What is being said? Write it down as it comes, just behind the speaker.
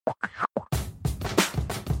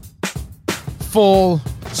Full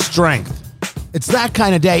strength. It's that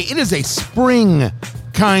kind of day. It is a spring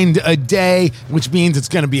kind of day, which means it's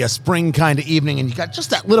going to be a spring kind of evening, and you got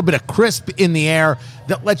just that little bit of crisp in the air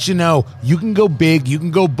that lets you know you can go big, you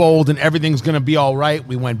can go bold, and everything's going to be all right.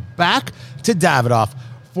 We went back to Davidoff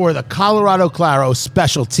for the Colorado Claro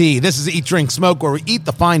specialty. This is Eat, Drink, Smoke, where we eat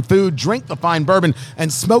the fine food, drink the fine bourbon,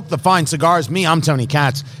 and smoke the fine cigars. I'm Tony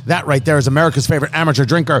Katz. That right there is America's favorite amateur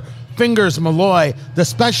drinker, Fingers Malloy, the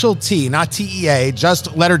specialty, not TEA,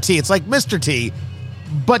 just letter T. It's like Mr. T,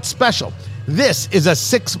 but special. This is a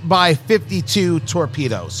 6x52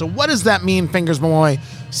 torpedo. So what does that mean, Fingers Malloy?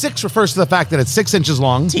 6 refers to the fact that it's 6 inches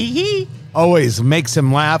long. Tee-hee. Always makes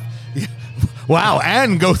him laugh. Wow,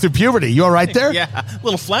 and go through puberty. You all right there? Yeah, a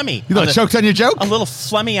little phlegmy. You choked on your joke? A little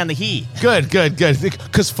phlegmy on the he. Good.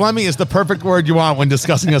 Because phlegmy is the perfect word you want when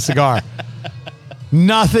discussing a cigar.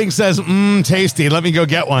 Nothing says, tasty, let me go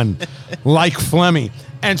get one, like phlegmy.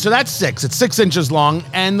 And so that's 6. It's 6 inches long,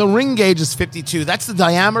 and the ring gauge is 52. That's the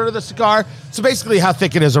diameter of the cigar, so basically how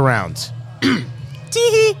thick it is around.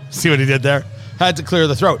 Tee-hee. See what he did there? Had to clear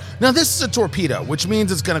the throat. Now, this is a torpedo, which means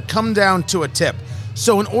it's going to come down to a tip.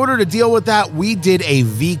 So in order to deal with that, we did a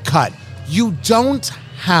V-cut. You don't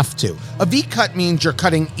have to. A V-cut means you're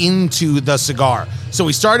cutting into the cigar. So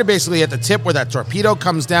we started basically at the tip where that torpedo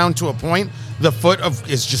comes down to a point. The foot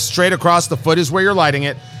is just straight across. The foot is where you're lighting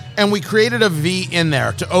it. And we created a V in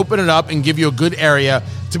there to open it up and give you a good area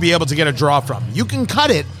to be able to get a draw from. You can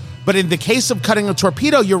cut it, but in the case of cutting a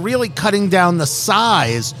torpedo, you're really cutting down the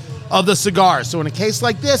size of the cigar. So in a case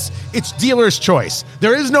like this, it's dealer's choice.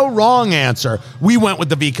 There is no wrong answer. We went with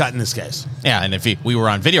the V-cut in this case. Yeah, and if we were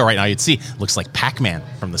on video right now, you'd see, looks like Pac-Man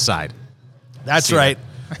from the side. That's right.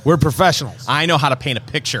 We're professionals. I know how to paint a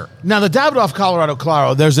picture. Now, the Davidoff Colorado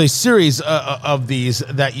Claro, there's a series of these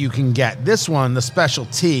that you can get. This one, the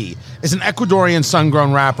specialty, is an Ecuadorian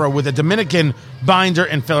sun-grown wrapper with a Dominican binder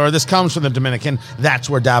and filler. This comes from the Dominican. That's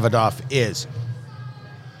where Davidoff is.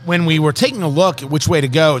 When we were taking a look at which way to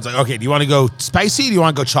go, it's like, okay, do you want to go spicy or do you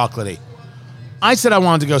want to go chocolatey? I said I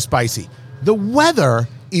wanted to go spicy. The weather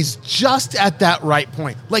is just at that right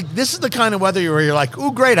point. Like, this is the kind of weather where you're like,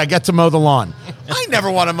 ooh, great, I get to mow the lawn. I never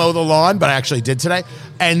want to mow the lawn, but I actually did today.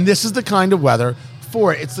 And this is the kind of weather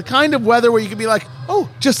for it. It's the kind of weather where you can be like, oh,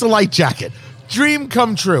 just a light jacket. Dream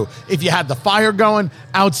come true. If you had the fire going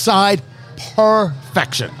outside,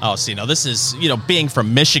 perfection. Oh, see, no, this is, being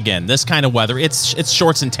from Michigan, this kind of weather, it's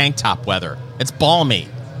shorts and tank top weather. It's balmy.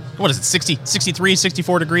 What is it, 60, 63,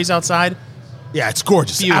 64 degrees outside? Yeah, it's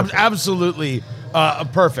gorgeous. Absolutely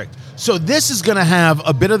perfect. So this is going to have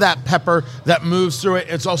a bit of that pepper that moves through it.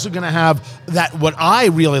 It's also going to have that, what I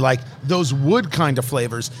really like, those wood kind of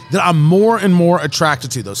flavors that I'm more and more attracted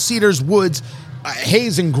to. Those cedars, woods,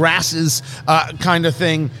 haze and grasses kind of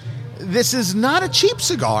thing. This is not a cheap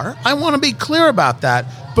cigar. I want to be clear about that.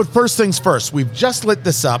 But first things first, we've just lit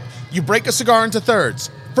this up. You break a cigar into thirds.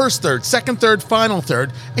 First third, second third, final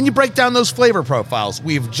third, and you break down those flavor profiles.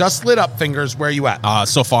 We've just lit up, Fingers. Where are you at?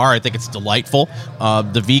 So far, I think it's delightful.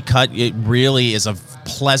 The V-cut, it really is a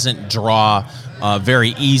pleasant draw,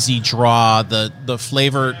 very easy draw. The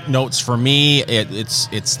flavor notes for me, it's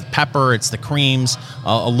the pepper, it's the creams,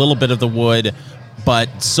 a little bit of the wood,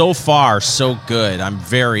 but so far, so good. I'm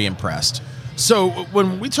very impressed. So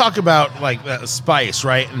when we talk about like spice,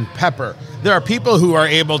 right, and pepper, there are people who are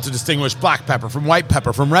able to distinguish black pepper from white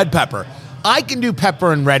pepper from red pepper. I can do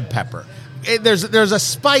pepper and red pepper. There's a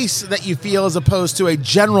spice that you feel as opposed to a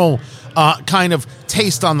general kind of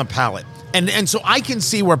taste on the palate. And so I can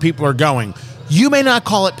see where people are going. You may not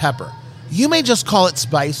call it pepper. You may just call it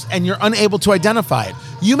spice, and you're unable to identify it.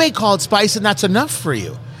 You may call it spice, and that's enough for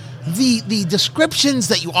you. The descriptions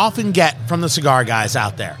that you often get from the cigar guys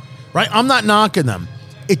out there, right? I'm not knocking them.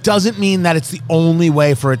 It doesn't mean that it's the only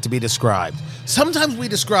way for it to be described. Sometimes we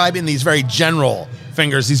describe in these very general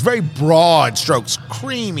Fingers, these very broad strokes,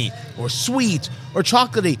 creamy or sweet or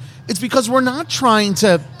chocolatey. It's because we're not trying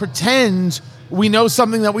to pretend we know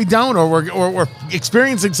something that we don't, or we're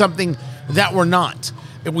experiencing something that we're not.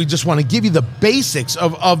 We just want to give you the basics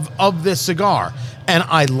of this cigar. And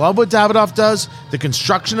I love what Davidoff does. The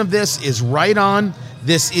construction of this is right on.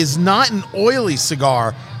 This is not an oily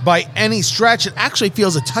cigar by any stretch. It actually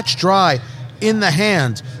feels a touch dry in the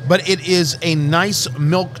hand, but it is a nice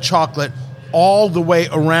milk chocolate all the way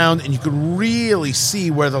around, and you can really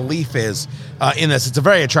see where the leaf is in this. It's a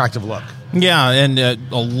very attractive look. Yeah, and a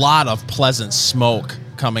lot of pleasant smoke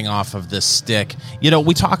coming off of this stick.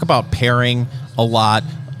 We talk about pairing a lot,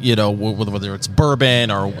 whether it's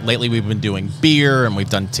bourbon or lately we've been doing beer and we've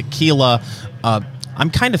done tequila. I'm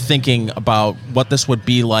kind of thinking about what this would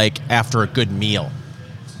be like after a good meal.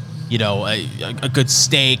 a good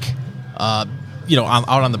steak, out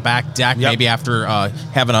on the back deck, maybe after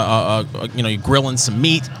having you're grilling some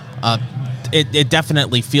meat. It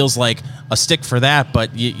definitely feels like a stick for that,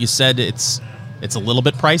 but you said it's a little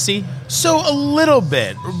bit pricey? So a little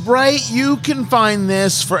bit, right? You can find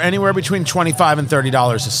this for anywhere between $25 and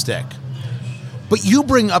 $30 a stick. But you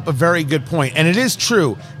bring up a very good point, and it is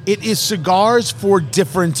true. It is cigars for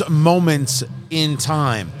different moments in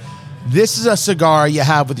time. This is a cigar you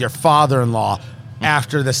have with your father-in-law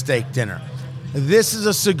after the steak dinner. This is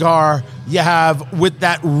a cigar you have with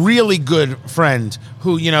that really good friend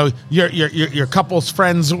who your couple's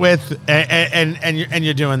friends with, and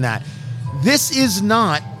you're doing that. This is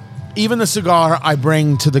not even the cigar I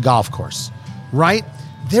bring to the golf course, right?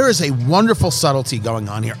 There is a wonderful subtlety going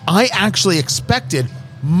on here. I actually expected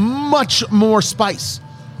much more spice.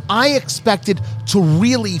 I expected to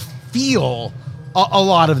really feel a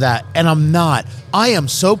lot of that, and I'm not. I am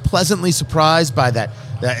so pleasantly surprised by that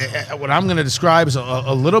what I'm going to describe as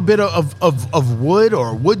a little bit of wood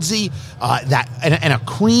or woodsy, and a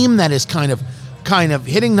cream that is kind of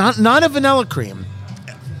hitting not a vanilla cream,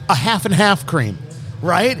 a half and half cream,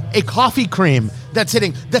 right? A coffee cream that's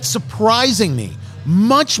surprising me.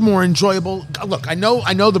 Much more enjoyable. Look, I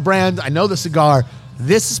know the brand, I know the cigar.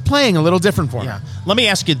 This is playing a little different for me. Let me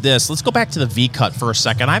ask you this. Let's go back to the V-Cut for a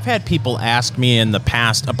second. I've had people ask me in the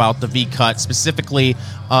past about the V-Cut, specifically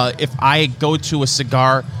if I go to a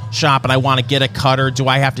cigar shop and I want to get a cutter, do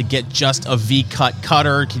I have to get just a V-Cut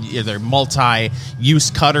cutter? Are there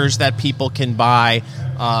multi-use cutters that people can buy?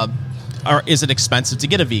 Or is it expensive to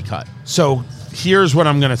get a V-Cut? So here's what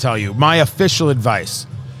I'm going to tell you. My official advice.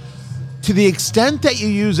 To the extent that you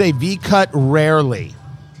use a V-Cut rarely,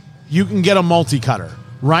 you can get a multi-cutter,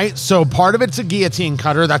 right? So part of it's a guillotine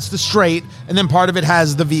cutter, that's the straight, and then part of it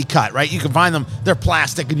has the V-Cut, right? You can find them, they're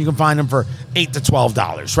plastic, and you can find them for $8 to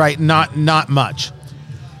 $12, right? Not much.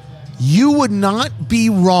 You would not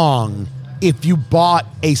be wrong if you bought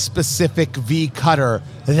a specific V-Cutter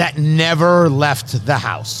that never left the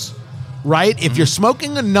house, right? If you're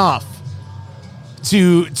smoking enough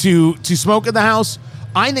to smoke in the house,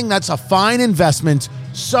 I think that's a fine investment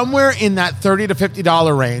somewhere in that $30 to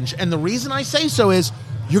 $50 range. And the reason I say so is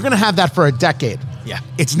you're going to have that for a decade. Yeah.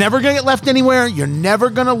 It's never going to get left anywhere. You're never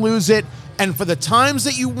going to lose it. And for the times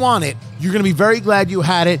that you want it, you're going to be very glad you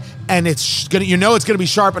had it. And it's going to be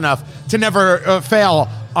sharp enough to never fail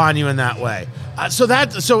on you in that way.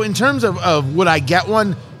 So in terms of would I get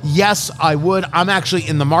one? Yes, I would. I'm actually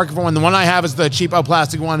in the market for one. The one I have is the cheapo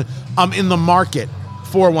plastic one. I'm in the market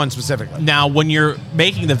for one specifically. Now, when you're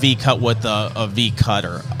making the V-Cut with a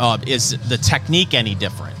V-Cutter, is the technique any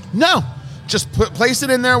different? No. Just place it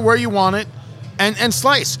in there where you want it and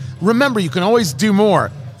slice. Remember, you can always do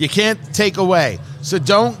more. You can't take away. So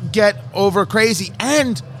don't get over crazy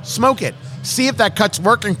and smoke it. See if that cut's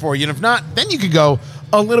working for you. And if not, then you could go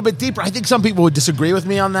a little bit deeper. I think some people would disagree with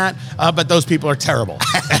me on that, but those people are terrible.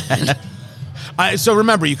 So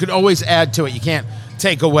remember, you could always add to it. You can't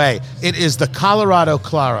take away. It is the Colorado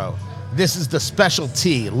Claro. This is the special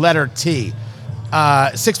T, letter T,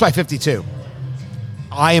 6x52.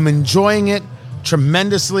 I am enjoying it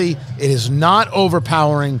tremendously. It is not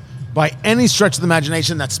overpowering by any stretch of the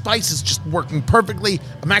imagination. That spice is just working perfectly.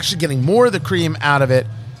 I'm actually getting more of the cream out of it.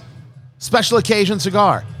 Special occasion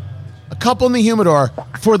cigar. A couple in the humidor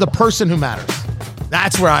for the person who matters.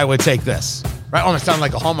 That's where I would take this. Right? Almost sound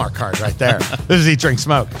like a Hallmark card right there. This is Eat, Drink,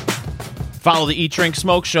 Smoke. Follow the Eat, Drink,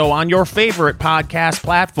 Smoke show on your favorite podcast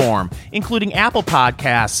platform, including Apple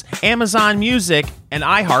Podcasts, Amazon Music, and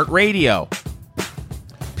iHeartRadio.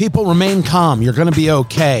 People, remain calm. You're going to be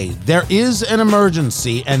okay. There is an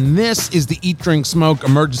emergency, and this is the Eat, Drink, Smoke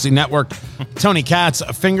Emergency Network. Tony Katz,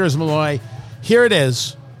 Fingers Malloy. Here it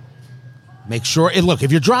is. Make sure, look,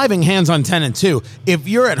 if you're driving, hands on 10 and 2. If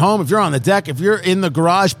you're at home, if you're on the deck, if you're in the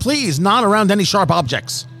garage, please, not around any sharp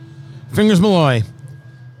objects. Fingers Malloy.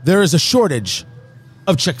 There is a shortage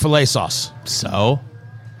of Chick-fil-A sauce. So?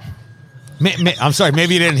 I'm sorry,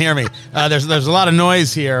 maybe you didn't hear me. There's a lot of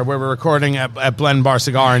noise here where we're recording at Blend Bar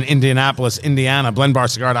Cigar in Indianapolis, Indiana,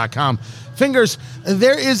 blendbarcigar.com. Fingers,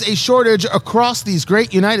 there is a shortage across these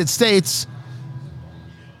great United States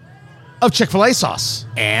of Chick-fil-A sauce.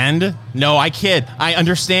 And no, I kid. I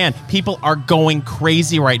understand. People are going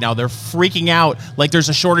crazy right now. They're freaking out like there's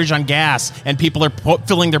a shortage on gas and people are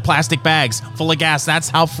filling their plastic bags full of gas. That's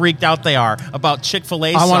how freaked out they are about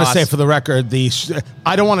Chick-fil-A sauce. I want to say for the record,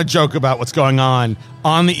 I don't want to joke about what's going on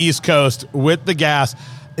the East Coast with the gas.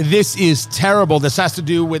 This is terrible. This has to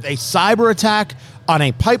do with a cyber attack on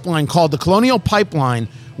a pipeline called the Colonial Pipeline,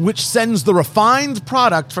 which sends the refined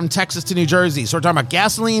product from Texas to New Jersey. So we're talking about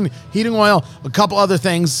gasoline, heating oil, a couple other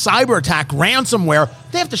things, cyber attack, ransomware.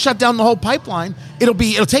 They have to shut down the whole pipeline. It'll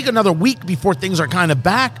take another week before things are kind of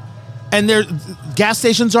back. And their gas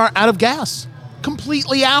stations are out of gas,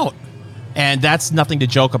 completely out. And that's nothing to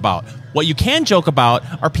joke about. What you can joke about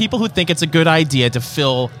are people who think it's a good idea to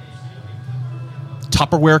fill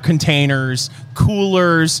Tupperware containers,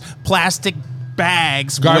 coolers, plastic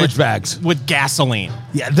bags, garbage bags with gasoline.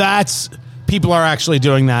 Yeah, people are actually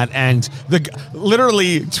doing that, and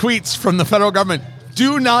literally tweets from the federal government: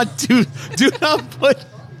 do not put.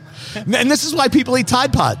 And this is why people eat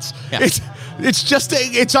Tide Pods. Yeah.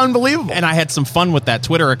 It's unbelievable. And I had some fun with that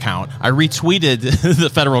Twitter account. I retweeted the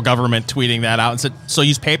federal government tweeting that out and said, "So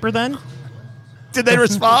use paper then?" Did they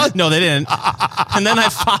respond? No, they didn't. And then I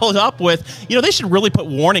followed up with, they should really put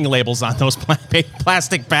warning labels on those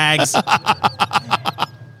plastic bags.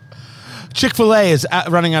 Chick-fil-A is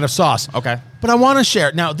running out of sauce. Okay. But I want to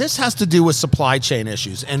share. Now, this has to do with supply chain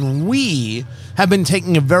issues. And we have been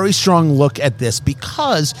taking a very strong look at this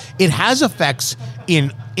because it has effects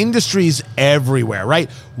in industries everywhere, right?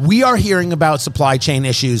 We are hearing about supply chain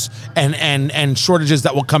issues and shortages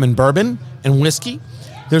that will come in bourbon and whiskey.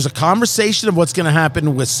 There's a conversation of what's going to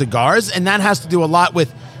happen with cigars, and that has to do a lot with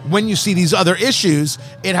when you see these other issues,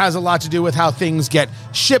 it has a lot to do with how things get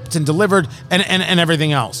shipped and delivered and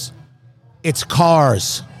everything else. It's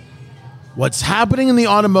cars. What's happening in the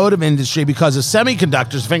automotive industry because of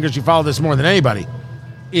semiconductors, Fingers, you follow this more than anybody,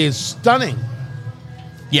 is stunning.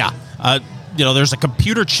 Yeah. There's a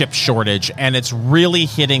computer chip shortage, and it's really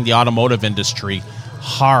hitting the automotive industry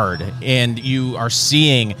hard. And you are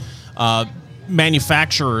seeing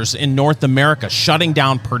manufacturers in North America shutting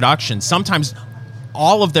down production. Sometimes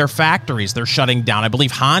all of their factories they're shutting down. I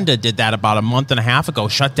believe Honda did that about a month and a half ago,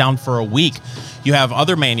 shut down for a week. You have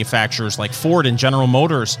other manufacturers like Ford and General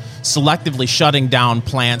Motors selectively shutting down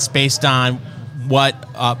plants based on what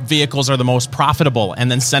vehicles are the most profitable, and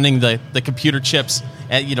then sending the computer chips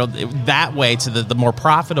that way to the more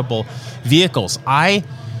profitable vehicles. I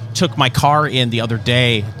took my car in the other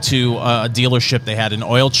day to a dealership. They had an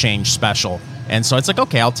oil change special. And so it's like,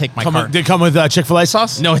 okay, I'll take my car. Did it come with Chick-fil-A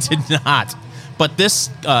sauce? No, it did not. But this,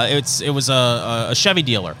 it was a Chevy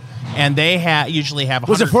dealer, and they usually have.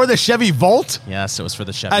 Was it for the Chevy Volt? Yes, it was for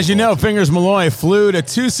the Chevy. As you know, Fingers Malloy flew to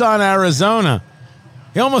Tucson, Arizona.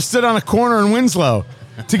 He almost stood on a corner in Winslow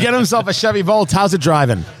to get himself a Chevy Volt. How's it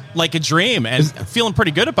driving? Like a dream, and feeling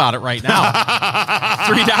pretty good about it right now.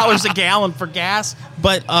 $3 a gallon for gas,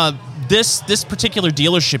 but. This particular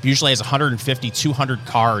dealership usually has 150, 200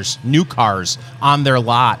 cars, new cars on their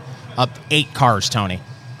lot. 8 cars, Tony.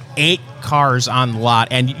 8 cars on the lot.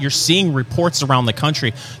 And you're seeing reports around the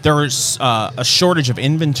country. There is a shortage of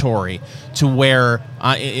inventory to where,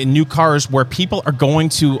 in new cars, where people are going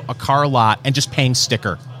to a car lot and just paying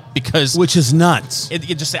sticker. Which is nuts.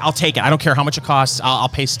 You just say, I'll take it. I don't care how much it costs. I'll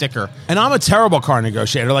pay sticker. And I'm a terrible car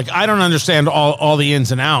negotiator. Like, I don't understand all the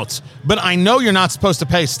ins and outs. But I know you're not supposed to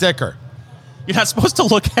pay sticker. You're not supposed to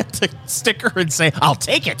look at the sticker and say, I'll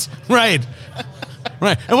take it. Right.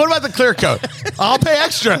 Right. And what about the clear coat? I'll pay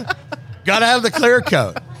extra. Got to have the clear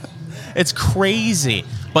coat. It's crazy.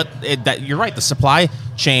 But you're right. The supply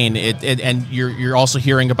chain, and you're also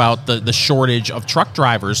hearing about the shortage of truck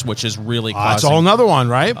drivers, which is really causing that's a whole nother one,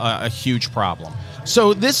 right? A huge problem.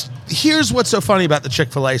 So here's what's so funny about the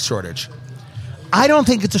Chick-fil-A shortage. I don't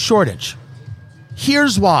think it's a shortage.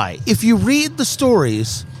 Here's why. If you read the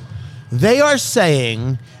stories, they are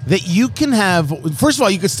saying that you can have, first of all,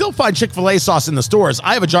 you can still find Chick-fil-A sauce in the stores.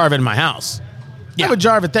 I have a jar of it in my house. Yeah. I have a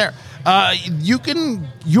jar of it there.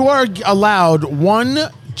 You are allowed 1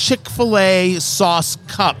 Chick-fil-A sauce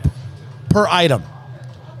cup per item.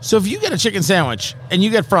 So if you get a chicken sandwich and you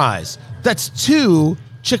get fries, that's 2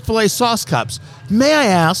 Chick-fil-A sauce cups. May I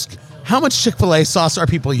ask, how much Chick-fil-A sauce are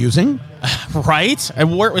people using? Right?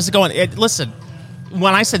 And where was it going? Listen,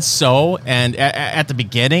 when I said so, and at the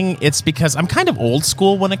beginning, it's because I'm kind of old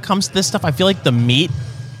school when it comes to this stuff. I feel like the meat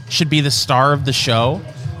should be the star of the show.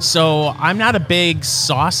 So I'm not a big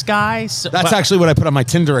sauce guy. That's actually what I put on my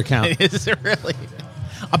Tinder account. Is it really?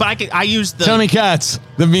 But I use the... Tony Katz,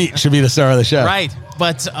 the meat should be the star of the show. Right.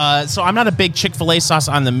 But so I'm not a big Chick-fil-A sauce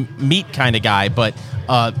on the meat kind of guy, but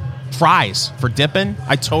fries for dipping,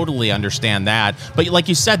 I totally understand that. But like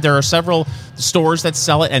you said, there are several stores that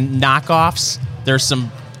sell it and knockoffs. There's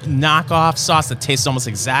some knockoff sauce that tastes almost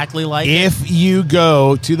exactly like it. If you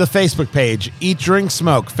go to the Facebook page, Eat Drink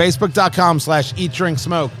Smoke, facebook.com/Eat Drink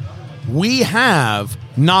Smoke, we have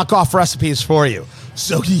knockoff recipes for you.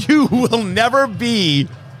 So you will never be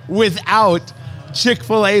without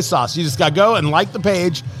Chick-fil-A sauce. You just got to go and like the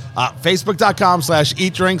page,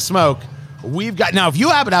 facebook.com/eatdrinksmoke. We've got, now if you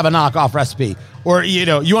happen to have a knockoff recipe, or you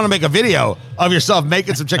want to make a video of yourself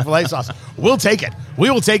making some Chick-fil-A sauce, we'll take it. We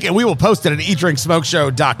will take it. We will post it at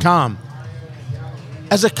eatdrinksmokeshow.com.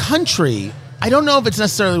 As a country, I don't know if it's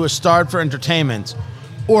necessarily we're starved for entertainment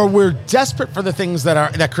or we're desperate for the things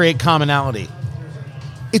that create commonality.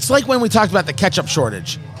 It's like when we talked about the ketchup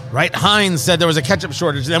shortage, right? Heinz said there was a ketchup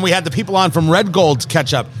shortage, and then we had the people on from Red Gold's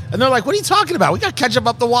ketchup, and they're like, what are you talking about? We got ketchup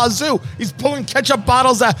up the wazoo. He's pulling ketchup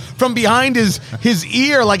bottles out from behind his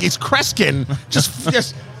ear like he's Kreskin. Just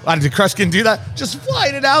did Kreskin do that? Just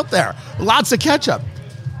flying it out there. Lots of ketchup.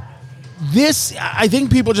 This, I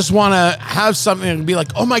think people just want to have something and be like,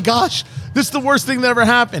 oh my gosh, this is the worst thing that ever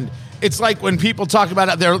happened. It's like when people talk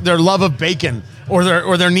about their love of bacon or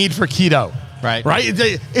their need for keto. Right.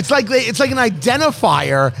 It's like an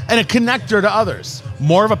identifier and a connector to others.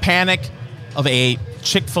 More of a panic of a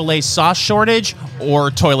Chick-fil-A sauce shortage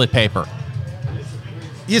or toilet paper?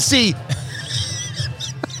 You see,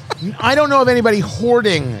 I don't know of anybody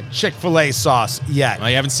hoarding Chick-fil-A sauce yet.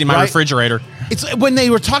 I haven't seen my refrigerator. It's when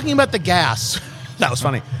they were talking about the gas. That was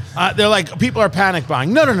funny. They're like, people are panic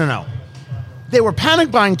buying. No. They were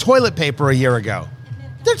panic buying toilet paper a year ago.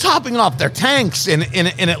 They're topping off their tanks in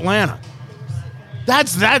Atlanta.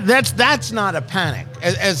 That's not a panic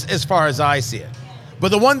as far as I see it. But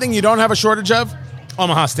the one thing you don't have a shortage of,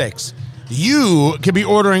 Omaha Steaks. You could be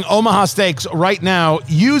ordering Omaha Steaks right now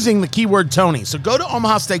using the keyword Tony. So go to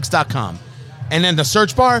omahasteaks.com and then the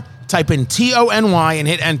search bar, type in TONY and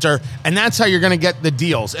hit enter, and that's how you're going to get the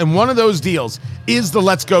deals. And one of those deals is the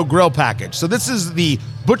Let's Go Grill package. So this is the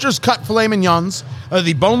butcher's cut filet mignons,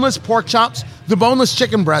 the boneless pork chops, the boneless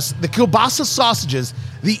chicken breasts, the kielbasa sausages,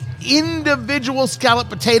 the individual scalloped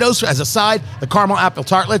potatoes as a side, the caramel apple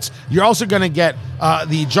tartlets. You're also going to get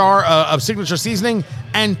the jar of signature seasoning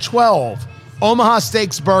and 12 Omaha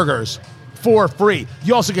Steaks burgers for free.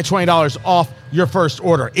 You also get $20 off your first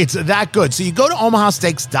order. It's that good. So you go to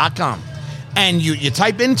omahasteaks.com and you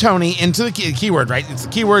type in Tony into the keyword, right? It's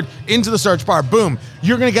the keyword into the search bar. Boom.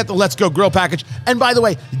 You're going to get the Let's Go Grill package. And by the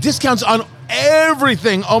way, discounts on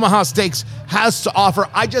everything Omaha Steaks has to offer.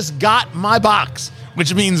 I just got my box,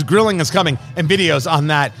 which means grilling is coming and videos on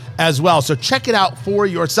that as well. So check it out for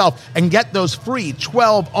yourself and get those free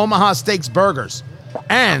 12 Omaha Steaks burgers.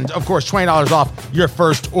 And, of course, $20 off your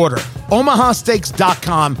first order.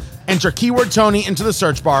 omahasteaks.com. Enter keyword Tony into the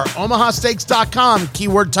search bar. omahasteaks.com,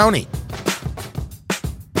 keyword Tony.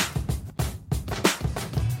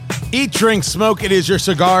 Eat, drink, smoke. It is your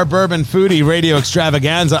cigar, bourbon, foodie radio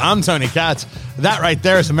extravaganza. I'm Tony Katz. That right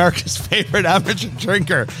there is America's favorite amateur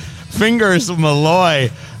drinker, Fingers Malloy,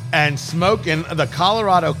 and smoking the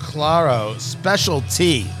Colorado Claro Special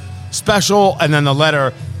T. Special, and then the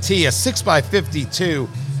letter T, a 6x52.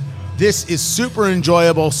 This is super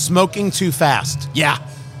enjoyable, smoking too fast. Yeah,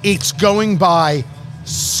 it's going by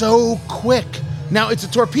so quick. Now, it's a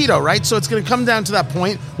torpedo, right? So it's going to come down to that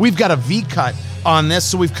point. We've got a V cut on this,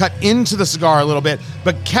 so we've cut into the cigar a little bit,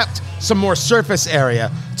 but kept some more surface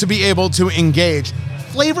area to be able to engage.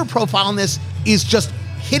 Flavor profile on this is just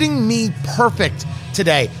hitting me perfect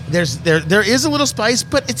today. There is a little spice,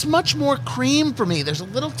 but it's much more cream for me. There's a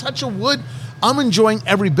little touch of wood. I'm enjoying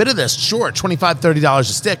every bit of this. Sure, $25, $30 a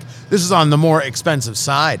stick. This is on the more expensive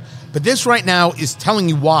side. But this right now is telling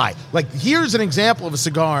you why. Like, here's an example of a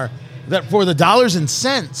cigar that for the dollars and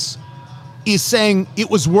cents is saying it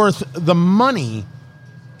was worth the money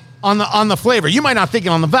on the flavor. You might not think it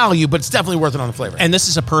on the value, but it's definitely worth it on the flavor. And this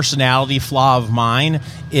is a personality flaw of mine,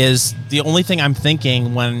 is the only thing I'm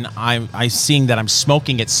thinking when I'm seeing that I'm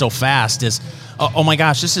smoking it so fast is, oh my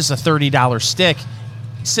gosh, this is a $30 stick.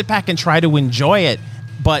 Sit back and try to enjoy it.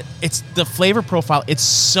 But it's the flavor profile. It's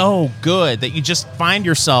so good that you just find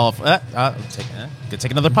yourself,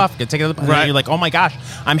 take another puff, take another puff. Right. And you're like, oh my gosh,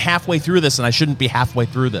 I'm halfway through this and I shouldn't be halfway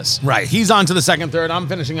through this. Right. He's on to the second third. I'm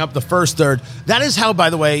finishing up the first third. That is how,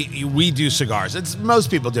 by the way, we do cigars.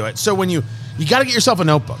 Most people do it. So when you got to get yourself a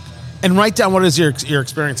notebook and write down what it is you're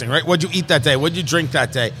experiencing, right? What'd you eat that day? What'd you drink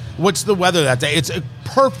that day? What's the weather that day? It's a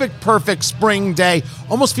perfect spring day.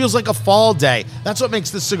 Almost feels like a fall day. That's what makes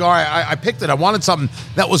this cigar. I picked it. I wanted something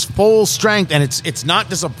that was full strength, and it's not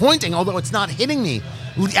disappointing, although it's not hitting me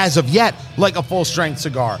as of yet like a full strength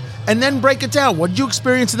cigar. And then break it down. What did you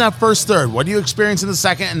experience in that first third? What do you experience in the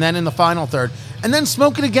second and then in the final third? And then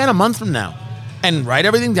smoke it again a month from now. And write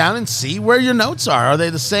everything down and see where your notes are. Are they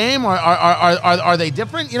the same? Or are they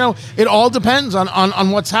different? You know, it all depends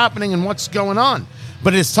on what's happening and what's going on.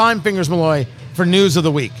 But it's time, Fingers Malloy, for news of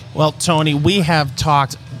the week. Well, Tony, we have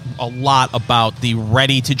talked a lot about the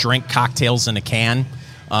ready-to-drink cocktails in a can.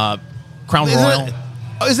 Crown Royal.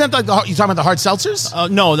 Isn't that like you talking about the hard seltzers?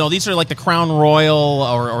 No, these are like the Crown Royal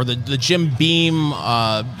or the Jim Beam.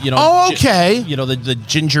 Oh, okay. The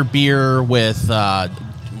ginger beer with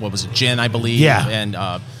what was it, gin, I believe. Yeah. And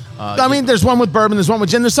I mean, there's one with bourbon, there's one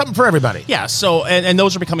with gin. There's something for everybody. yeah. So and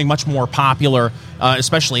those are becoming much more popular,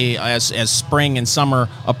 especially as spring and summer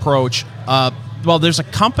approach. Well, there's a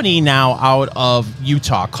company now out of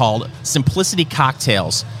Utah called Simplicity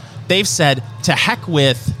Cocktails. They've said to heck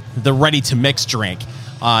with the ready-to-mix drink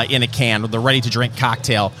in a can, or the ready-to-drink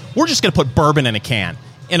cocktail. We're just going to put bourbon in a can,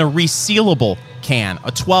 in a resealable can,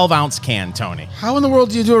 a 12-ounce can, Tony. How in the world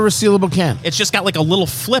do you do a resealable can? It's just got like a little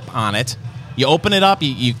flip on it. You open it up,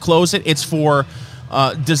 you close it. It's for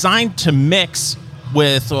designed to mix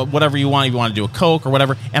with whatever you want. If you want to do a Coke or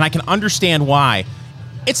whatever, and I can understand why.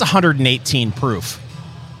 It's 118 proof.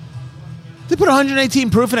 They put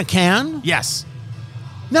 118 proof in a can? Yes.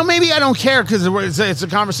 Now, maybe I don't care because it's a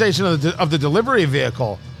conversation of the delivery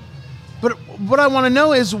vehicle. But what I want to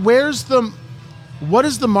know is what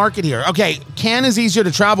is the market here? Okay, can is easier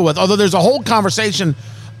to travel with, although there's a whole conversation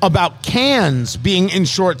about cans being in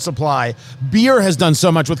short supply. Beer has done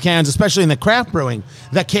so much with cans, especially in the craft brewing,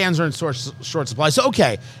 that cans are in short supply. So,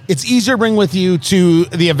 okay, it's easier to bring with you to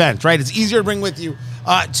the event, right? It's easier to bring with you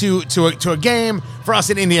to a game. For us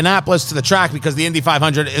in Indianapolis, to the track, because the Indy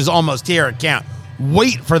 500 is almost here. It can't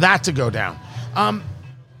wait for that to go down.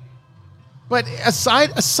 But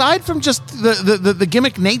aside from just the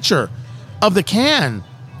gimmick nature of the can,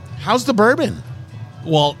 how's the bourbon?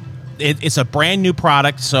 Well, it's a brand new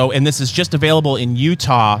product, and this is just available in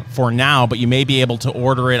Utah for now, but you may be able to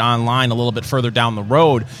order it online a little bit further down the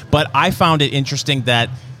road. But I found it interesting that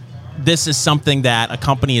this is something that a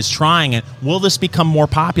company is trying, and will this become more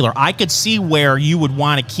popular? I could see where you would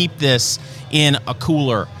want to keep this in a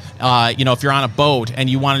cooler. If you're on a boat and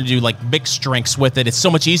you want to do like mixed drinks with it, it's so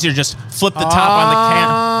much easier to just flip the top on the can,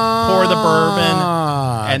 pour the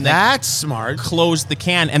bourbon, and that's smart. Close the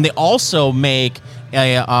can. And they also make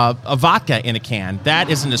a vodka in a can. That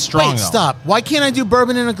isn't as strong. Wait, though. stop. Why can't I do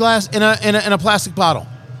bourbon in a glass in a plastic bottle?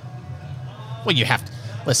 Well, you have to.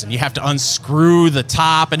 Listen, you have to unscrew the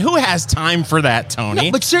top, and who has time for that, Tony?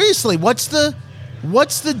 No, but seriously, what's the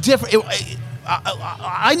difference?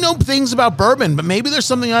 I know things about bourbon, but maybe there's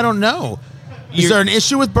something I don't know. Is there an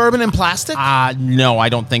issue with bourbon in plastic? No, I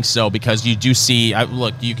don't think so, because you do see.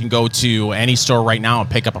 Look, you can go to any store right now and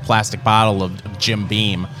pick up a plastic bottle of Jim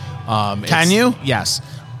Beam. Can you? Yes.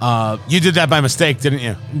 You did that by mistake, didn't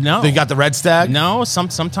you? No. You got the Red Stag? No,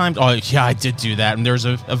 sometimes. Oh, yeah, I did do that. And there's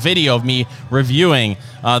a video of me reviewing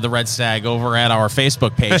the Red Stag over at our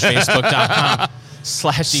Facebook page, facebook.com/.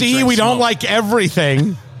 See, we don't like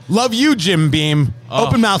everything. Love you, Jim Beam. Oh.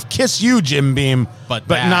 Open mouth kiss you, Jim Beam. But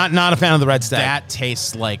not a fan of the Red Stag. That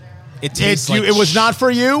tastes like... It tastes like... It was not for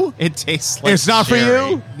you? It tastes like It's not cherry. for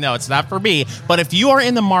you? No, it's not for me. But if you are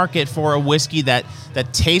in the market for a whiskey that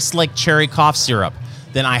tastes like cherry cough syrup,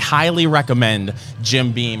 then I highly recommend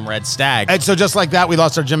Jim Beam Red Stag. And so just like that, we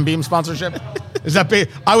lost our Jim Beam sponsorship? Is that big?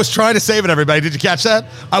 I was trying to save it, everybody. Did you catch that?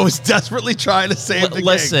 I was desperately trying to save the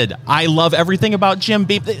Listen, gig. I love everything about Jim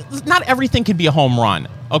Beam. Not everything can be a home run,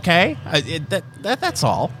 okay? That's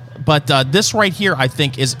all. But this right here, I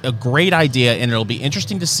think, is a great idea, and it'll be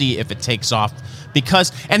interesting to see if it takes off.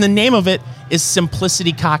 And the name of it is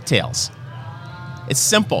Simplicity Cocktails. It's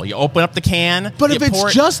simple. You open up the can. But if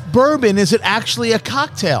it's just bourbon, is it actually a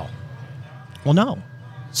cocktail? Well, no.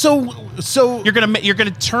 So You're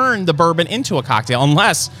gonna turn the bourbon into a cocktail,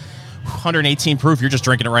 unless 118 proof. You're just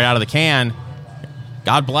drinking it right out of the can.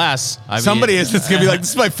 God bless. Somebody is just going to be like, this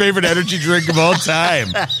is my favorite energy drink of all time.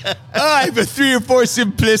 I have 3 or 4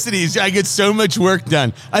 simplicities. I get so much work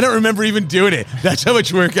done. I don't remember even doing it. That's how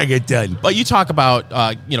much work I get done. But you talk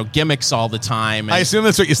about gimmicks all the time. I assume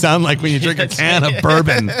that's what you sound like when you drink a can of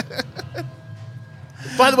bourbon.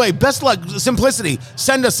 By the way, best luck, Simplicity.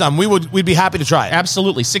 Send us some. We'd be happy to try it.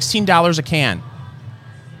 Absolutely. $16 a can.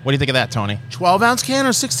 What do you think of that, Tony? 12-ounce can or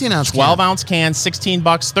 16-ounce can? 12-ounce can, $16,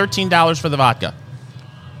 $13 for the vodka.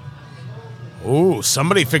 Ooh,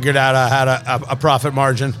 somebody figured out a profit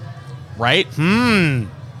margin. Right?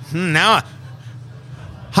 Now,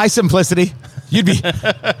 hi, Simplicity. We'd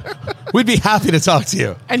be happy to talk to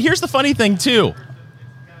you. And here's the funny thing, too.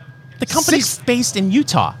 The company's based in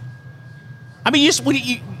Utah. I mean, when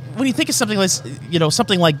you think of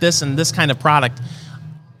something like this and this kind of product,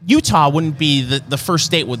 Utah wouldn't be the first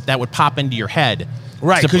state that would pop into your head.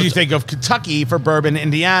 Right, because you think of Kentucky for bourbon,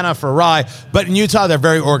 Indiana for rye, but in Utah, they're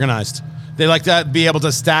very organized. They like to be able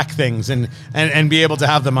to stack things and be able to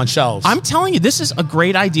have them on shelves. I'm telling you, this is a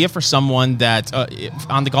great idea for someone that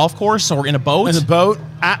on the golf course or in a boat. In a boat,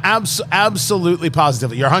 absolutely,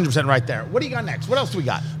 positively. You're 100% right there. What do you got next? What else do we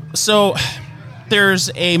got? So there's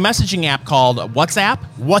a messaging app called WhatsApp.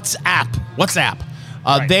 WhatsApp.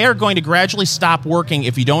 Right. They are going to gradually stop working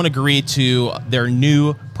if you don't agree to their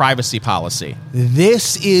new privacy policy.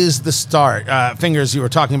 This is the start. Fingers, you were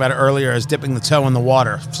talking about it earlier as dipping the toe in the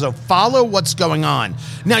water. So follow what's going on.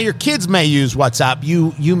 Now, your kids may use WhatsApp.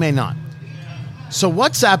 You may not. So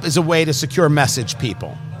WhatsApp is a way to secure message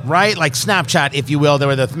people, right? Like Snapchat, if you will,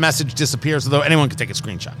 where the message disappears, although anyone can take a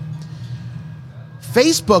screenshot.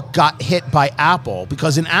 Facebook got hit by Apple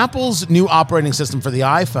because in Apple's new operating system for the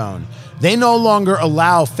iPhone, they no longer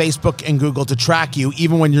allow Facebook and Google to track you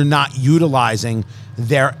even when you're not utilizing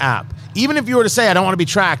their app. Even if you were to say, I don't want to be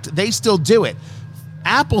tracked, they still do it.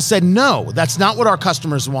 Apple said, no, that's not what our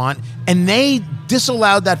customers want, and they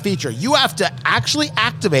disallowed that feature. You have to actually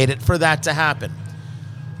activate it for that to happen.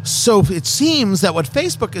 So it seems that what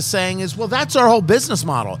Facebook is saying is, well, that's our whole business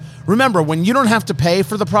model. Remember, when you don't have to pay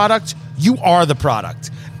for the product, you are the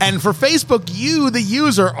product. And for Facebook, you, the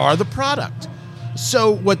user, are the product.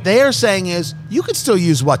 So what they're saying is, you could still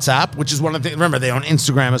use WhatsApp, which is one of the, remember, they own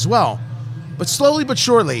Instagram as well. But slowly but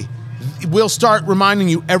surely, we'll start reminding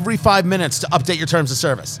you every 5 minutes to update your terms of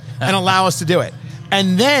service and allow us to do it.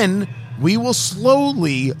 And then we will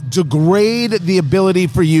slowly degrade the ability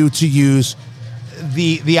for you to use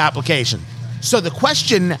the application. So the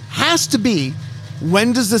question has to be,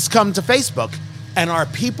 when does this come to Facebook? And are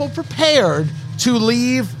people prepared to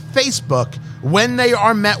leave Facebook when they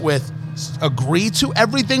are met with agree to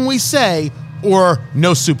everything we say or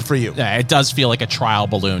no soup for you? Yeah, it does feel like a trial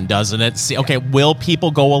balloon, doesn't it? See, okay, will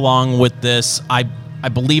people go along with this? I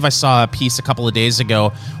believe I saw a piece a couple of days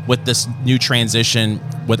ago with this new transition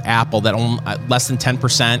with Apple that only, less than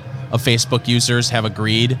 10% of Facebook users have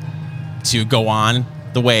agreed to go on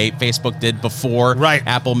the way Facebook did before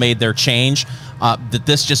Apple made their change. That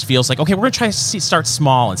this just feels like, okay, we're going to try to start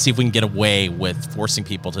small and see if we can get away with forcing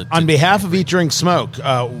people to... On behalf of Eat, Drink, Smoke,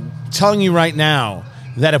 telling you right now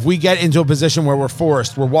that if we get into a position where we're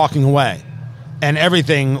forced, we're walking away. And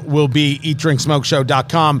everything will be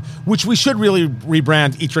eatdrinksmokeshow.com, which we should really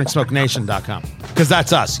rebrand eatdrinksmokenation.com. Because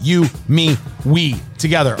that's us. You, me, we,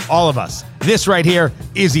 together, all of us. This right here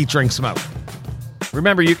is Eat, Drink, Smoke.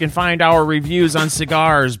 Remember, you can find our reviews on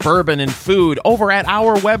cigars, bourbon, and food over at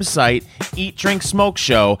our website,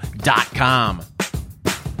 eatdrinksmokeshow.com.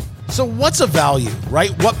 So what's a value,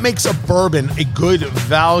 right? What makes a bourbon a good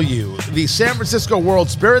value? The San Francisco World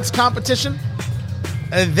Spirits Competition,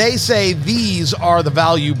 they say these are the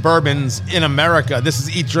value bourbons in America. This is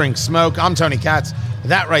Eat, Drink, Smoke. I'm Tony Katz.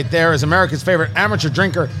 That right there is America's favorite amateur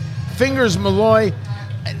drinker, Fingers Malloy.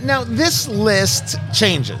 Now, this list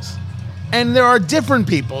changes. And there are different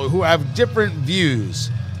people who have different views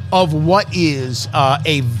of what is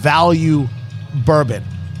a value bourbon.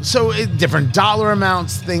 So different dollar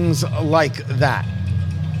amounts, things like that.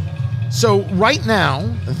 So right now,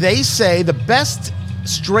 they say the best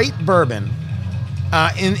straight bourbon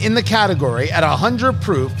in the category at 100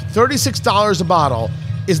 proof, $36 a bottle,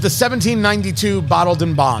 is the 1792 Bottled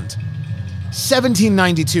in Bond.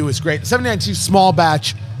 1792 is great. 1792 small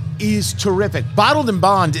batch is terrific. Bottled in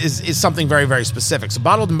Bond is something very, very specific. So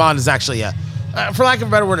Bottled in Bond is actually for lack of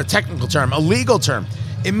a better word, a technical term, a legal term.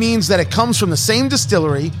 It means that it comes from the same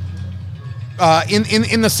distillery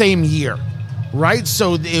in the same year, right?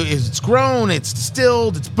 So it's grown, it's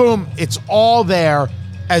distilled, it's boom, it's all there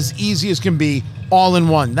as easy as can be, all in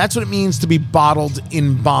one. That's what it means to be bottled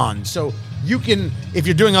in bond. So you can, if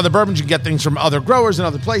you're doing other bourbons, you can get things from other growers and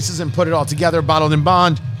other places and put it all together, bottled in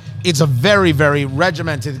bond. It's a very, very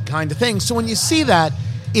regimented kind of thing. So when you see that,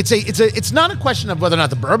 it's not a question of whether or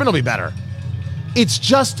not the bourbon will be better. It's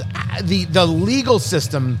just the legal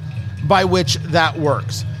system by which that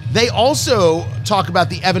works. They also talk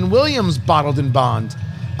about the Evan Williams Bottled in Bond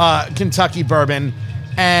Kentucky bourbon,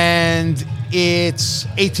 and it's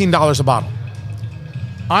 $18 a bottle.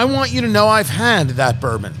 I want you to know I've had that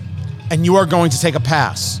bourbon, and you are going to take a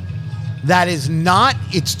pass. That is not,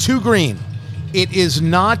 it's too green. It is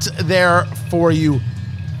not there for you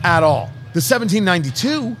at all. The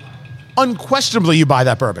 1792, unquestionably, you buy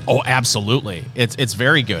that bourbon. Oh, absolutely. It's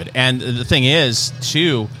very good. And the thing is,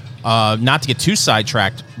 too, not to get too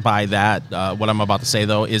sidetracked by that, what I'm about to say,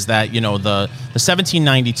 though, is that, the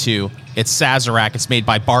 1792, it's Sazerac. It's made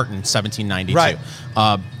by Barton, 1792. Right.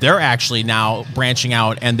 They're actually now branching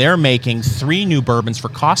out, and they're making 3 new bourbons for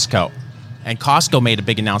Costco. And Costco made a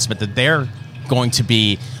big announcement that they're going to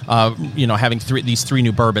be, having these three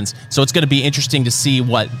new bourbons. So it's going to be interesting to see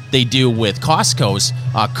what they do with Costco's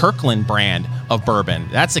Kirkland brand of bourbon.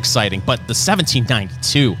 That's exciting. But the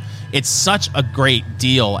 1792, it's such a great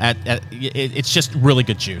deal. It's just really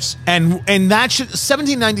good juice. And that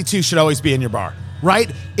 1792 should always be in your bar, right?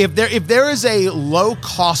 If there is a low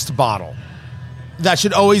cost bottle, that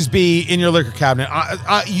should always be in your liquor cabinet.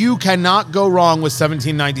 You cannot go wrong with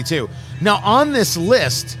 1792. Now, on this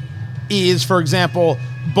list is, for example,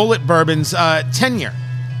 Bulleit Bourbon's 10-year.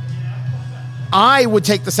 I would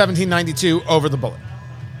take the 1792 over the Bulleit.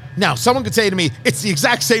 Now, someone could say to me, it's the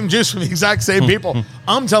exact same juice from the exact same people.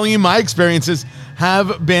 I'm telling you, my experiences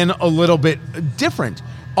have been a little bit different.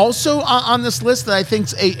 Also on this list that I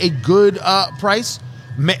think's a good price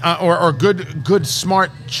or good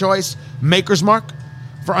smart choice, Maker's Mark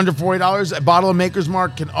for under $40. A bottle of Maker's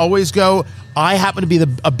Mark can always go. I happen to be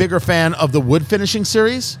a bigger fan of the wood finishing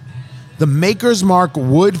series. The Maker's Mark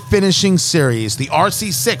wood finishing series, the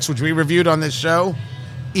RC6, which we reviewed on this show,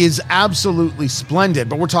 is absolutely splendid.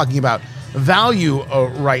 But we're talking about value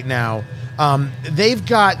right now. They've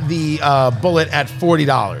got the Bulleit at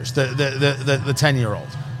 $40, the 10-year-old.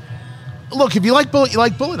 Look, if you like Bulleit, you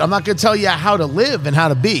like Bulleit. I'm not going to tell you how to live and how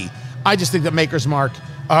to be. I just think that Maker's Mark,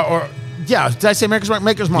 did I say Maker's Mark?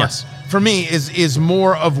 Maker's Mark, yes, for me, is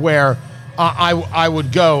more of where I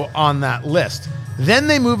would go on that list. Then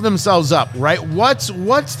they move themselves up, right? What's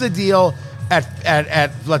the deal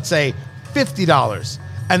at let's say $50?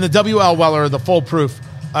 And the W.L. Weller, the full proof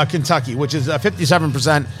Kentucky, which is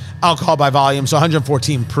 57% alcohol by volume, so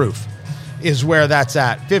 114 proof, is where that's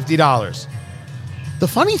at, $50. The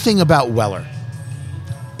funny thing about Weller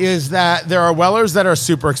is that there are Wellers that are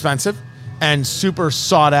super expensive and super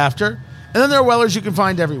sought after, and then there are Wellers you can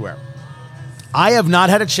find everywhere. I have not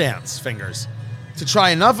had a chance, Fingers, to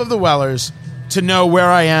try enough of the Wellers to know where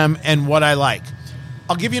I am and what I like.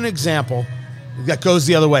 I'll give you an example that goes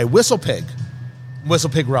the other way. Whistle Pig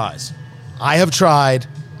Rise. I have tried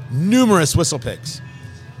numerous Whistle Pigs.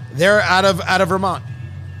 They're out of Vermont.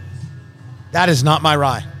 That is not my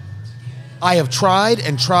rye. I have tried,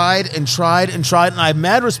 and I have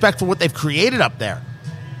mad respect for what they've created up there.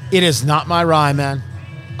 It is not my rye, man.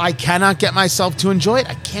 I cannot get myself to enjoy it.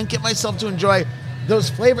 I can't get myself to enjoy those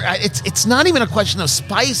flavors. It's not even a question of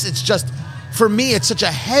spice. It's just, for me, it's such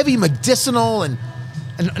a heavy medicinal and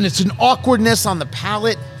it's an awkwardness on the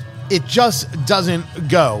palate. It just doesn't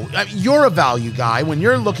go. You're a value guy. When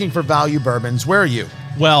you're looking for value bourbons, where are you?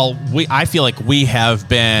 Well, I feel like we have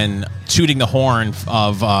been tooting the horn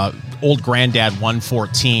of Old Granddad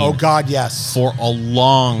 114. Oh God, yes. For a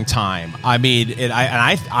long time. I mean,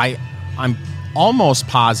 I'm almost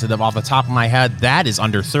positive off the top of my head that is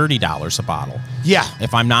under $30 a bottle. Yeah,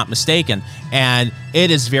 if I'm not mistaken, and it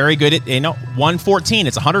is very good. 114.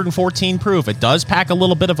 It's 114 proof. It does pack a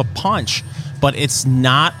little bit of a punch, but it's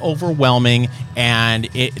not overwhelming, and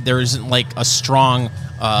there isn't like a strong,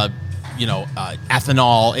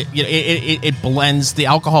 ethanol. It blends. The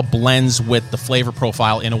alcohol blends with the flavor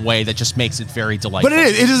profile in a way that just makes it very delightful. But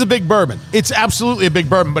it is a big bourbon. It's absolutely a big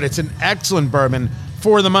bourbon, but it's an excellent bourbon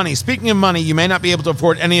for the money. Speaking of money, you may not be able to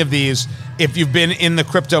afford any of these if you've been in the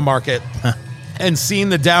crypto market and seen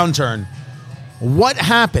the downturn. What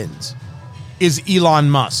happened is Elon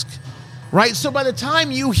Musk, right? So by the time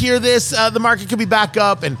you hear this, the market could be back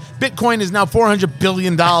up, and Bitcoin is now $400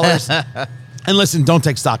 billion. And listen, don't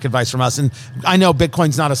take stock advice from us. And I know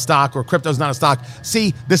Bitcoin's not a stock or crypto's not a stock.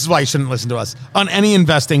 See, this is why you shouldn't listen to us on any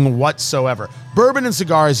investing whatsoever. Bourbon and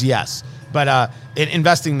cigars, yes. But in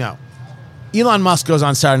investing, no. Elon Musk goes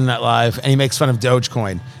on Saturday Night Live and he makes fun of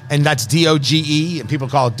Dogecoin. And that's DOGE, and people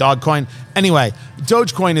call it Dogcoin. Anyway,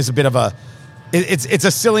 Dogecoin is a bit of it's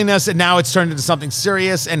a silliness, and now it's turned into something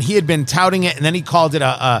serious. And he had been touting it, and then he called it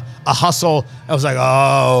a hustle. I was like,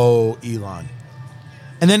 oh, Elon.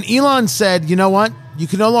 And then Elon said, you know what? You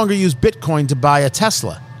can no longer use Bitcoin to buy a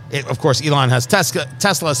Tesla. Of course, Elon has Tesla,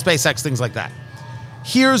 SpaceX, things like that.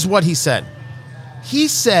 Here's what he said. He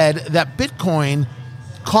said that Bitcoin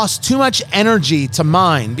costs too much energy to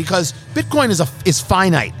mine because Bitcoin is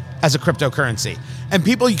finite as a cryptocurrency. And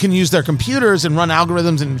people, you can use their computers and run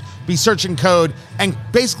algorithms and be searching code, and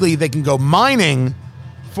basically they can go mining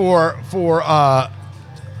for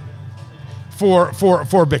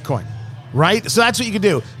Bitcoin. Right? So that's what you can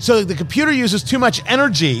do. So the computer uses too much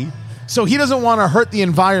energy, so he doesn't want to hurt the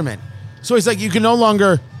environment. So he's like, you can no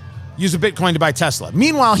longer use a Bitcoin to buy Tesla.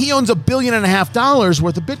 Meanwhile, he owns $1.5 billion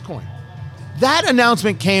worth of Bitcoin. That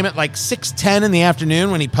announcement came at like 6:10 in the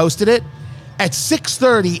afternoon when he posted it. At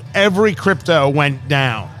 6:30, every crypto went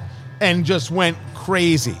down and just went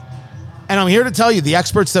crazy. And I'm here to tell you, the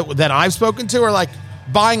experts that I've spoken to are like,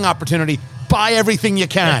 buying opportunity. buy everything you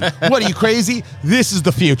can. What, are you crazy? This is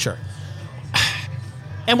the future.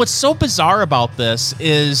 And what's so bizarre about this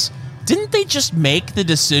is, didn't they just make the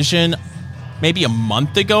decision maybe a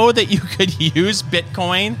month ago that you could use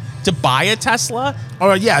Bitcoin to buy a Tesla?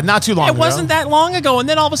 Oh, yeah, not too long ago. It wasn't that long ago. And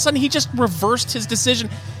then all of a sudden he just reversed his decision.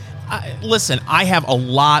 Listen, I have a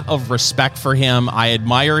lot of respect for him. I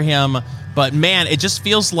admire him. But, man, it just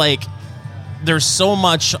feels like there's so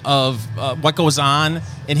much of what goes on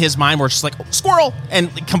in his mind where it's just like, oh, squirrel,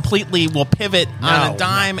 and completely will pivot on a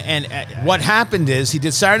dime. No. And what happened is he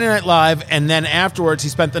did Saturday Night Live, and then afterwards he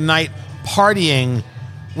spent the night partying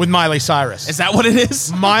with Miley Cyrus. Is that what it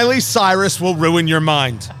is? Miley Cyrus will ruin your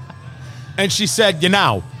mind. And she said,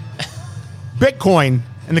 Bitcoin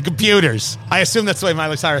and the computers. I assume that's the way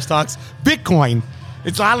Miley Cyrus talks. Bitcoin,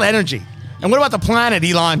 it's a lot of energy. And what about the planet,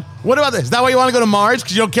 Elon? What about this? Is that why you want to go to Mars?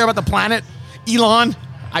 Because you don't care about the planet, Elon?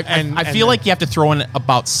 I feel like you have to throw in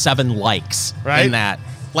about 7 likes in that.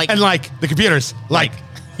 And the computers. And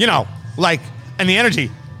the energy.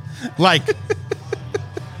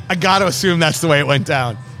 I got to assume that's the way it went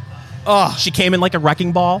down. Oh, she came in like a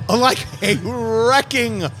wrecking ball? Like a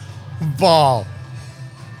wrecking ball.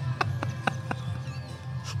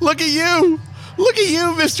 Look at you. Look at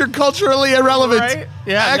you, Mr. Culturally Irrelevant. Right?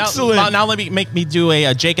 Yeah. Excellent. Now let me make me do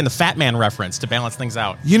a Jake and the Fat Man reference to balance things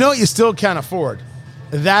out. You know what you still can't afford?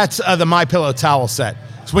 That's the MyPillow towel set.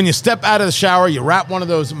 So when you step out of the shower, you wrap one of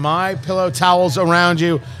those MyPillow towels around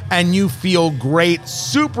you, and you feel great.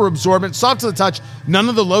 Super absorbent, soft to the touch, none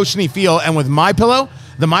of the lotiony feel. And with MyPillow,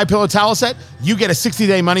 the MyPillow towel set, you get a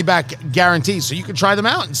 60-day money-back guarantee, so you can try them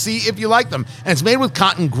out and see if you like them. And it's made with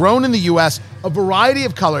cotton grown in the U.S., a variety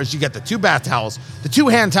of colors. You get the 2 bath towels, the 2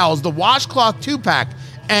 hand towels, the washcloth 2-pack,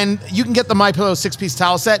 and you can get the MyPillow 6-piece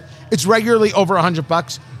towel set. It's regularly over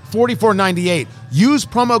 $100, $44.98. Use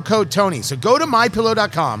promo code Tony. So go to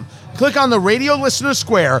MyPillow.com, click on the radio listener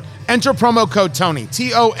square, enter promo code Tony,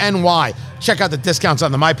 Tony. Check out the discounts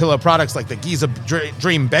on the MyPillow products like the Giza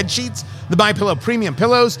Dream bed sheets, the MyPillow premium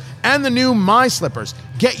pillows, and the new My Slippers.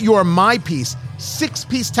 Get your MyPiece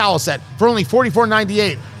 6-piece towel set for only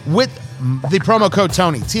 $44.98 with the promo code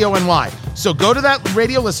Tony, Tony. So go to that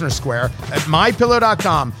radio listener square at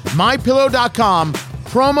MyPillow.com, MyPillow.com,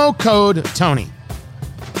 promo code Tony.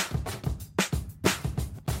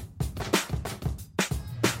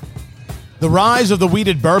 The rise of the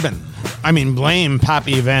weeded bourbon. Blame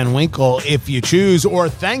Pappy Van Winkle if you choose, or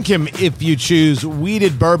thank him if you choose.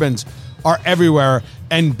 Weeded bourbons are everywhere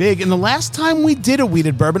and big. And the last time we did a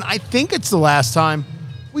weeded bourbon, I think it's the last time,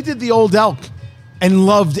 we did the Old Elk and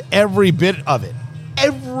loved every bit of it,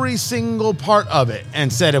 every single part of it,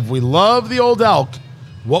 and said, if we love the Old Elk,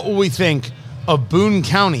 what will we think of Boone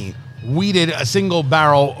County weeded a single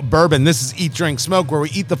barrel bourbon? This is Eat, Drink, Smoke, where we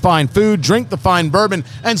eat the fine food, drink the fine bourbon,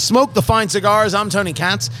 and smoke the fine cigars. I'm Tony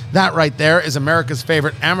Katz. That right there is America's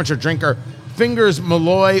favorite amateur drinker, Fingers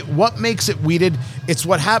Malloy. What makes it weeded? It's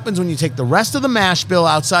what happens when you take the rest of the mash bill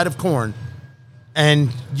outside of corn and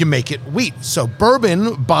you make it wheat. So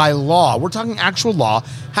bourbon, by law, we're talking actual law,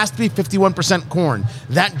 has to be 51% corn.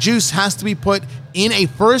 That juice has to be put in a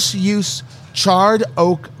first-use charred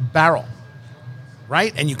oak barrel.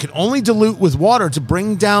 Right? And you can only dilute with water to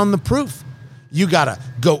bring down the proof. You got to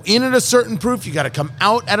go in at a certain proof. You got to come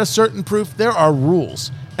out at a certain proof. There are rules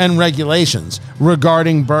and regulations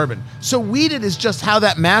regarding bourbon. So weeded is just how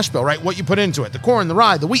that mash bill, right? What you put into it, the corn, the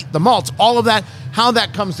rye, the wheat, the malts, all of that, how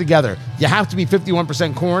that comes together. You have to be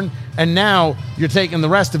 51% corn, and now you're taking the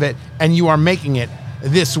rest of it and you are making it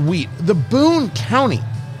this wheat. The Boone County,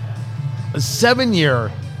 a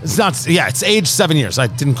 7-year, it's aged 7 years. I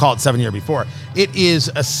didn't call it 7 year before. It is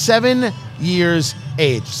a 7 years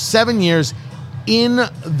age, 7 years in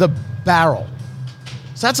the barrel.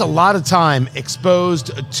 So that's a lot of time exposed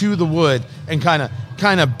to the wood and kind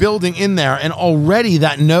of building in there. And already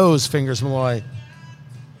that nose, Fingers Malloy,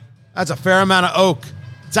 that's a fair amount of oak.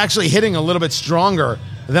 It's actually hitting a little bit stronger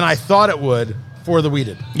than I thought it would for the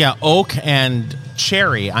weeded. Yeah, oak and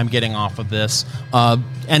cherry I'm getting off of this.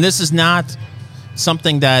 And this is not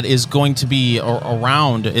something that is going to be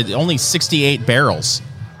around. Only 68 barrels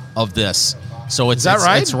of this. So it's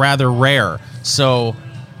rather rare. So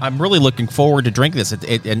I'm really looking forward to drinking this. At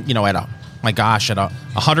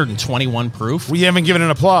 121 proof. We haven't given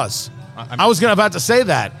an applause. I was about to say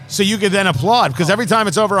that, so you could then applaud, because every time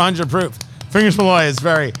it's over 100 proof, Fingers Malloy is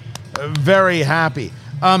very, very happy.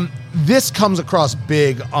 This comes across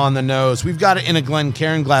big on the nose. We've got it in a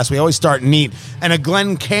Glencairn glass. We always start neat. And a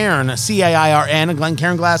Glencairn, C-A-I-R-N, a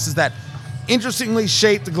Glencairn glass is that interestingly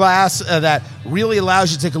shaped glass that really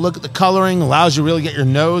allows you to take a look at the coloring, allows you to really get your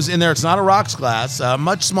nose in there. It's not a rocks glass,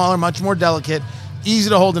 much smaller, much more delicate, easy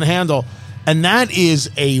to hold and handle. And that is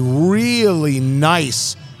a really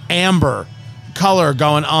nice amber color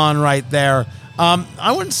going on right there.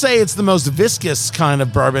 I wouldn't say it's the most viscous kind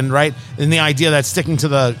of bourbon, right? In the idea that sticking to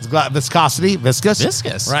the viscosity,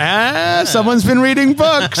 viscous, right? Someone's been reading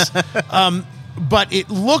books, but it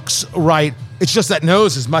looks right. It's just that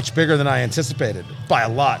nose is much bigger than I anticipated by a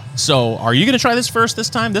lot. So, are you going to try this first this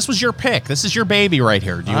time? This was your pick. This is your baby right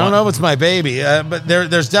here. I don't know if it's my baby, but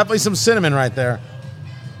there's definitely some cinnamon right there.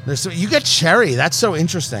 You get cherry. That's so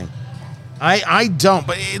interesting. I don't,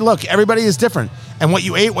 but look, everybody is different. And what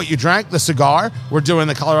you ate, what you drank, the cigar, we're doing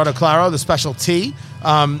the Colorado Claro, the special tea,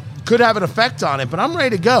 could have an effect on it, but I'm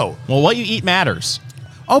ready to go. Well, what you eat matters.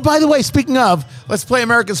 Oh, by the way, speaking of, let's play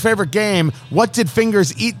America's favorite game. What did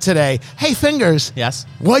Fingers eat today? Hey, Fingers. Yes?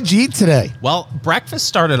 What'd you eat today? Well, breakfast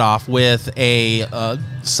started off with a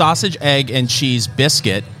sausage, egg, and cheese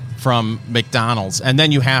biscuit from McDonald's, and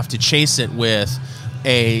then you have to chase it with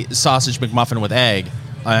a sausage McMuffin with egg.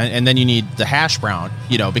 And then you need the hash brown,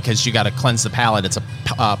 because you got to cleanse the palate. It's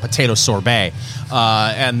a potato sorbet.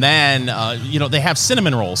 And then, they have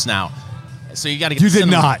cinnamon rolls now. So you got to get You did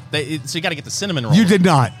not. So you got to get the cinnamon roll. You did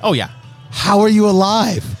not. Oh, yeah. How are you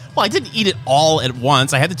alive? Well, I didn't eat it all at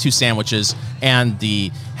once. I had the 2 sandwiches and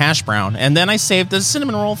the hash brown. And then I saved the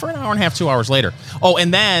cinnamon roll for an hour and a half, 2 hours later. Oh,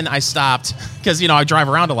 and then I stopped because, I drive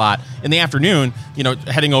around a lot. In the afternoon,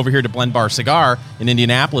 heading over here to Blend Bar Cigar in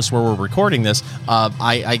Indianapolis where we're recording this,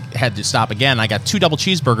 I had to stop again. I got 2 double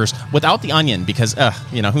cheeseburgers without the onion because,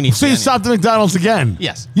 who needs So you onion? stopped at McDonald's again?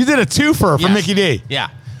 Yes. You did a twofer from Yes. Mickey D. Yeah.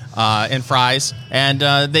 And fries. And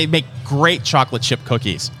they make great chocolate chip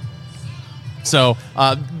cookies. So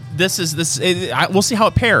we'll see how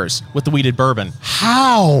it pairs with the wheated bourbon.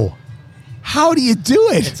 How? How do you do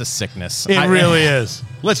it? It's a sickness. It really is.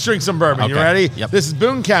 Let's drink some bourbon. You Okay. ready? Yep. This is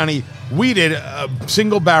Boone County wheated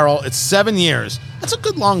single barrel. It's 7 years. That's a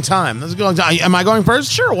good long time. That's a good long time. Am I going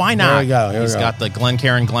first? Sure, why not? Here we go. Here He's we go. got the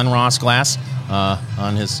Glencairn Glen Ross glass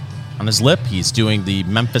on his lip. He's doing the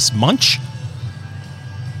Memphis Munch.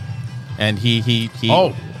 And he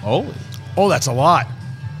Oh, that's a lot.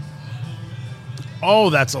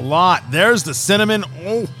 Oh, that's a lot. There's the cinnamon.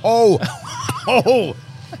 Oh.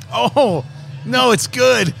 No, it's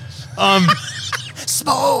good.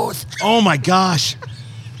 Smooth. Oh my gosh.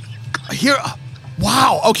 Here.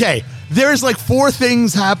 Wow. Okay. There's like 4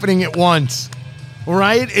 things happening at once.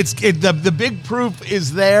 Right? The big proof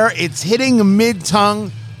is there. It's hitting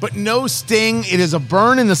mid-tongue, but no sting. It is a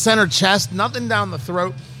burn in the center chest, nothing down the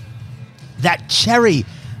throat. That cherry,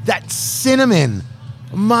 that cinnamon,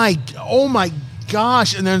 oh my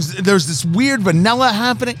gosh! And there's this weird vanilla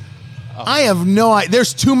happening. I have no idea.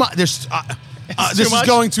 There's too much. This is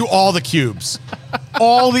going to all the cubes.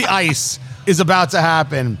 All the ice is about to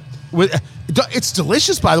happen. It's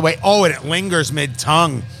delicious, by the way. Oh, and it lingers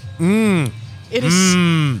mid-tongue. It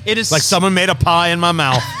is Like someone made a pie in my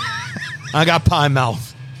mouth. I got pie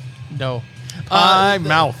mouth. no Pie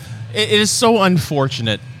mouth. It is so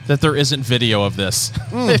unfortunate that there isn't video of this.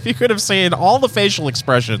 If you could have seen all the facial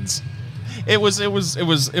expressions, it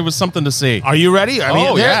was something to see. Are you ready?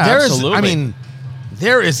 Absolutely.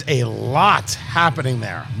 There is a lot happening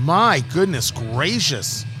there. My goodness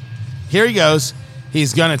gracious. Here he goes.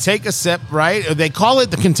 He's going to take a sip, right? They call it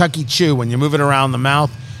the Kentucky Chew when you move it around the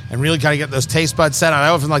mouth and really kind of get those taste buds set. I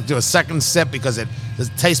often like to do a second sip because the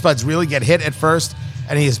taste buds really get hit at first.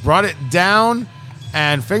 And he's brought it down,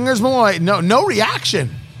 and Fingers Malloy, no reaction.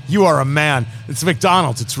 You are a man. It's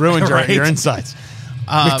McDonald's. It's ruined Right. your insights.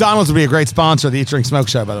 McDonald's would be a great sponsor of the Eat, Drink, Smoke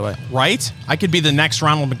Show, by the way. Right? I could be the next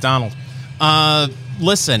Ronald McDonald.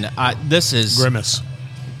 Listen, this is Grimace.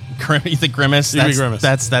 You think Grimace? You think Grimace.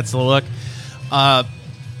 That's the look. The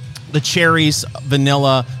cherries,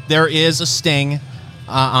 vanilla. There is a sting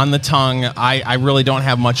on the tongue. I really don't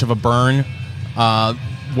have much of a burn.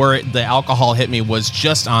 Where the alcohol hit me was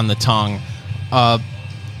just on the tongue.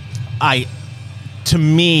 To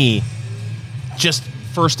me, just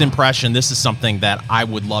first impression, this is something that I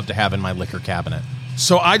would love to have in my liquor cabinet.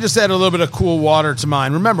 So I just added a little bit of cool water to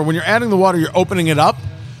mine. Remember, when you're adding the water, you're opening it up.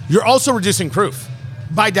 You're also reducing proof.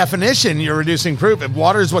 By definition, you're reducing proof. If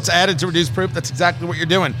water is what's added to reduce proof, that's exactly what you're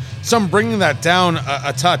doing. So I'm bringing that down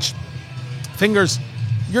a touch. Fingers,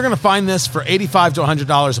 you're going to find this for $85 to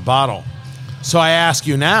 $100 a bottle. So I ask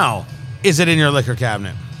you now, is it in your liquor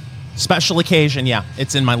cabinet? Special occasion, yeah,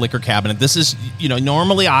 it's in my liquor cabinet. This is,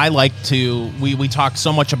 normally I like to, we talk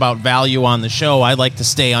so much about value on the show, I like to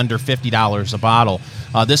stay under $50 a bottle.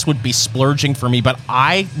 This would be splurging for me, but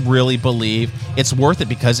I really believe it's worth it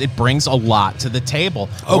because it brings a lot to the table.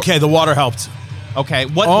 Okay, the water helped. Okay,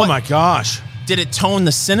 Oh my gosh. Did it tone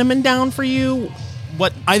the cinnamon down for you?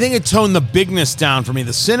 what I think it toned the bigness down for me.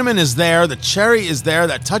 The cinnamon is there, the cherry is there,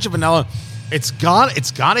 that touch of vanilla. It's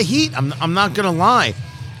got a heat. I'm not gonna lie.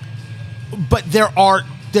 But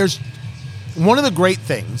there's one of the great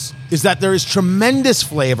things is that there is tremendous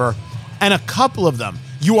flavor, and a couple of them.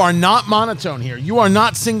 You are not monotone here. You are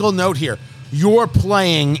not single note here. You're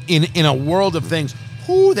playing in a world of things.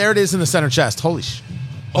 Ooh, there it is in the center chest. Holy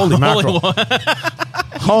mackerel.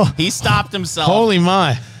 He stopped himself. Holy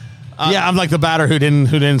my. Yeah, I'm like the batter who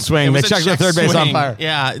didn't swing. They checked the third base umpire.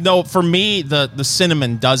 Yeah, no, for me, the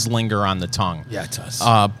cinnamon does linger on the tongue. Yeah, it does.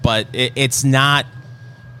 But it's not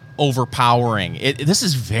overpowering. This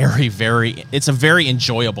is very, very, it's a very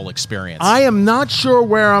enjoyable experience. I am not sure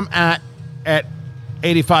where I'm at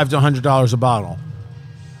 $85 to $100 a bottle.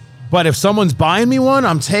 But if someone's buying me one,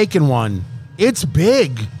 I'm taking one. It's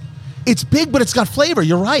big. It's big, but it's got flavor.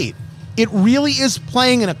 You're right. It really is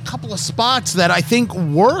playing in a couple of spots that I think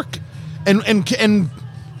work. And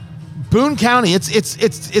Boone County,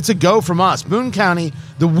 it's a go from us. Boone County,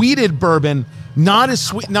 the wheated bourbon, not as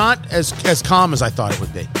sweet, not as calm as I thought it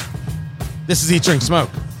would be. This is Eat, Drink, Smoke.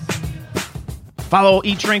 Follow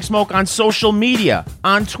Eat, Drink, Smoke on social media,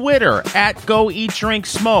 on Twitter at Go Eat, Drink,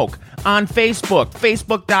 Smoke, on Facebook,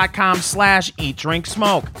 facebook.com/Eat, Drink,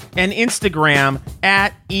 Smoke, and Instagram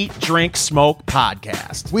at Eat, Drink, Smoke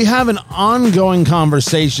Podcast. We have an ongoing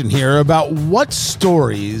conversation here about what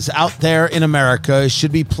stories out there in America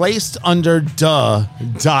should be placed under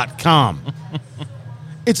duh.com.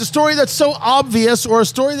 It's a story that's so obvious or a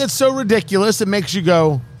story that's so ridiculous it makes you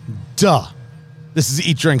go, duh. This is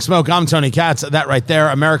Eat, Drink, Smoke. I'm Tony Katz. That right there,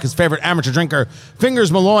 America's favorite amateur drinker,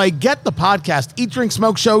 Fingers Malloy. Get the podcast,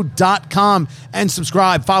 eatdrinksmokeshow.com, and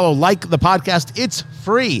subscribe, follow, like the podcast. It's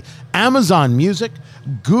free. Amazon Music,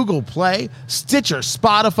 Google Play, Stitcher,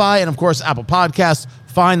 Spotify, and of course, Apple Podcasts.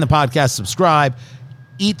 Find the podcast, subscribe.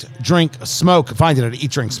 Eat, Drink, Smoke. Find it at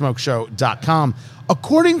eatdrinksmokeshow.com.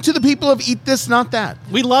 According to the people of Eat This, Not That.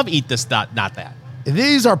 We love Eat This, Not That.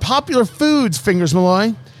 These are popular foods, Fingers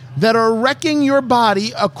Malloy, that are wrecking your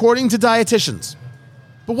body according to dietitians.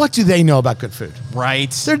 But what do they know about good food?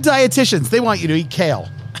 Right. They're dietitians. They want you to eat kale.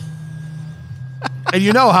 And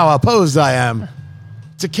you know how opposed I am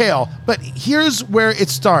to kale. But here's where it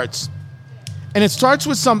starts. And it starts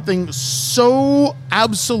with something so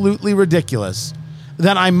absolutely ridiculous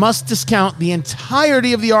that I must discount the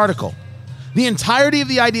entirety of the article, the entirety of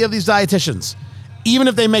the idea of these dietitians, even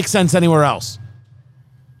if they make sense anywhere else.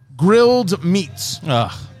 Grilled meats.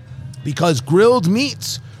 Ugh. Because grilled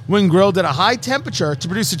meats, when grilled at a high temperature to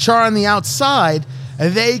produce a char on the outside,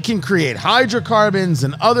 they can create hydrocarbons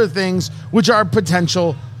and other things which are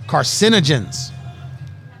potential carcinogens.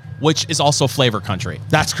 Which is also flavor country.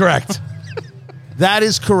 That's correct. That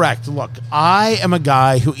is correct. Look, I am a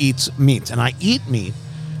guy who eats meat, and I eat meat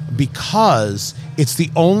because it's the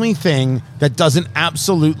only thing that doesn't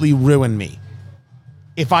absolutely ruin me.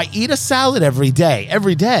 If I eat a salad every day,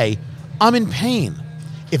 I'm in pain.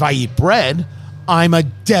 If I eat bread, I'm a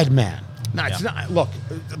dead man. Now, it's not, look,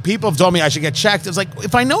 people have told me I should get checked. It's like,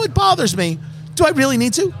 if I know it bothers me, do I really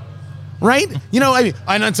need to? Right? You know, I mean,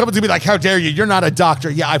 and then someone's going to be like, how dare you? You're not a doctor.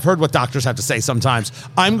 Yeah, I've heard what doctors have to say sometimes.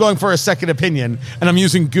 I'm going for a second opinion, and I'm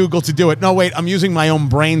using Google to do it. No, wait, I'm using my own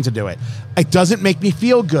brain to do it. It doesn't make me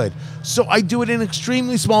feel good. So I do it in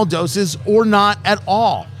extremely small doses or not at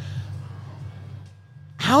all.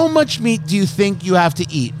 How much meat do you think you have to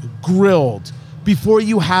eat grilled before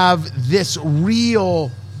you have this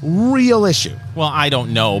real issue? Well, I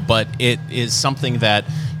don't know, but it is something that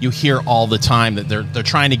you hear all the time, that they're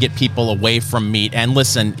trying to get people away from meat. And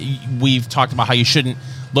listen, we've talked about how you shouldn't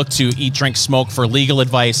look to Eat, Drink, Smoke for legal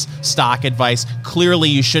advice, stock advice. Clearly,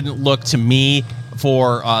 you shouldn't look to me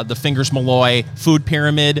for the Fingers Malloy food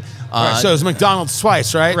pyramid. Right, so it's McDonald's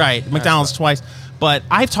twice, right? Right, McDonald's twice. But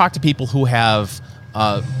I've talked to people who have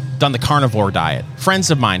done the carnivore diet. Friends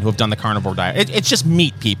of mine who have done the carnivore diet. It's just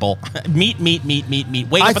meat, people. Meat. Wake up in the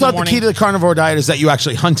morning. I thought the key to the carnivore diet is that you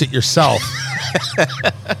actually hunt it yourself.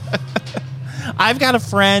 I've got a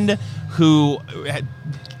friend who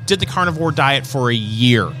did the carnivore diet for a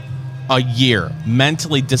year.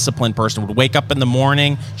 Mentally disciplined person. Would wake up in the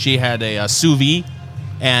morning. She had a sous vide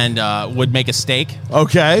and would make a steak.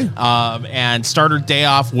 Okay. And start her day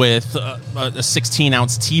off with a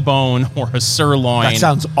 16-ounce T-bone or a sirloin. That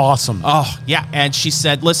sounds awesome. Oh, yeah. And she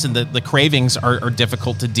said, listen, the cravings are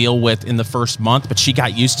difficult to deal with in the first month, but she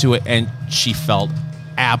got used to it, and she felt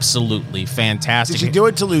absolutely fantastic. Did she do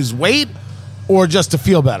it to lose weight or just to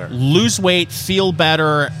feel better? Lose weight, feel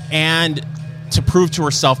better, and to prove to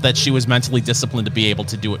herself that she was mentally disciplined to be able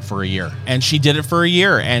to do it for a year. And she did it for a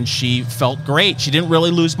year, and she felt great. She didn't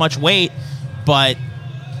really lose much weight, but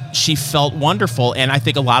she felt wonderful. And I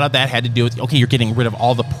think a lot of that had to do with, okay, you're getting rid of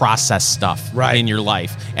all the processed stuff in your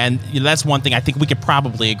life. And that's one thing I think we could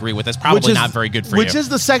probably agree with. That's probably not very good for you. Which is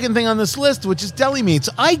the second thing on this list, which is deli meats.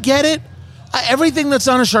 I get it. Everything that's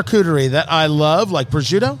on a charcuterie that I love, like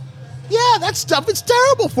prosciutto, yeah, that stuff, it's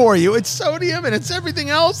terrible for you. It's sodium and it's everything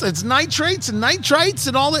else. It's nitrates and nitrites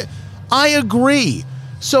and all that. I agree.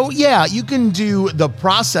 So, yeah, you can do the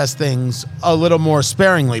processed things a little more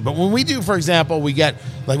sparingly. But when we do, for example, we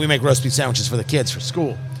make roast beef sandwiches for the kids for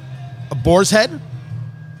school. A boar's head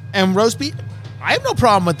and roast beef, I have no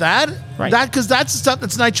problem with that. Right. Because that's the stuff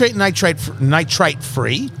that's nitrite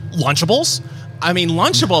free. Lunchables? I mean,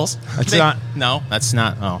 Lunchables. That's not. No, that's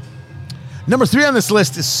not. Oh. Number 3 on this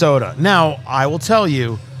list is soda. Now, I will tell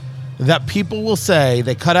you that people will say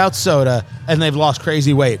they cut out soda and they've lost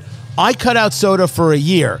crazy weight. I cut out soda for a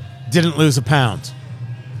year, didn't lose a pound.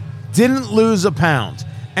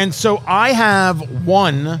 And so I have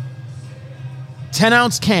one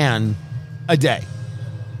 10-ounce can a day.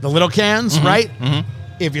 The little cans, right? Mm-hmm.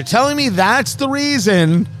 If you're telling me that's the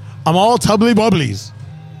reason I'm all tubbly bubblies,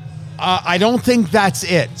 I don't think that's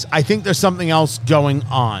it. I think there's something else going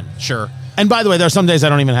on. Sure. And by the way, there are some days I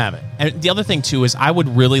don't even have it. And the other thing, too, is I would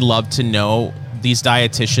really love to know these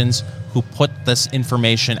dietitians who put this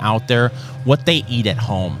information out there, what they eat at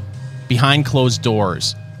home, behind closed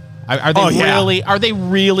doors. Are they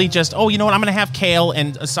really just, you know what, I'm going to have kale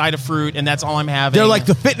and a side of fruit, and that's all I'm having? They're like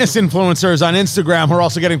the fitness influencers on Instagram who are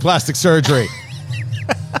also getting plastic surgery.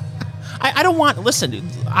 I don't want, listen,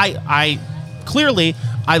 I clearly,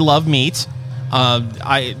 I love meat.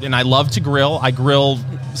 I love to grill. I grill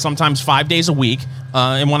sometimes 5 days a week.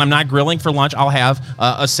 And when I'm not grilling for lunch, I'll have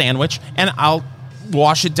a sandwich and I'll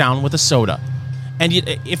wash it down with a soda. And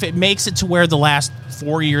if it makes it to where the last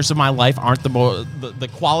 4 years of my life aren't the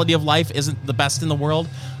quality of life isn't the best in the world,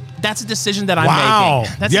 that's a decision that I'm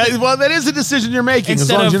making. That is a decision you're making,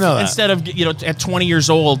 as long as you know that. Instead of, at 20 years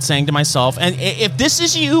old saying to myself, and if this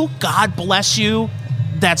is you, God bless you,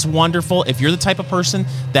 that's wonderful. If you're the type of person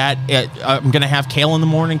that I'm going to have kale in the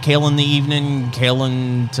morning, kale in the evening, kale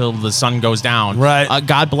until the sun goes down. Right.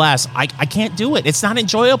 God bless. I can't do it. It's not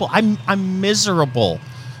enjoyable. I'm miserable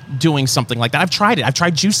doing something like that. I've tried it. I've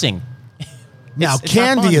tried juicing. Now,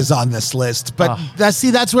 candy is on this list, but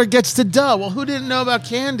that's where it gets to duh. Well, who didn't know about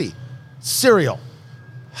candy? Cereal.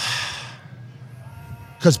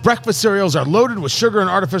 Because breakfast cereals are loaded with sugar and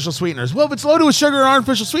artificial sweeteners. Well, if it's loaded with sugar and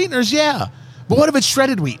artificial sweeteners, yeah. But what if it's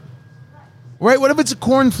shredded wheat? Right? What if it's a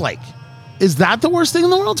cornflake? Is that the worst thing in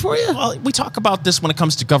the world for you? Well, we talk about this when it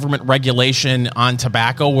comes to government regulation on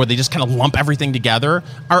tobacco, where they just kind of lump everything together.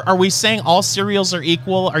 Are we saying all cereals are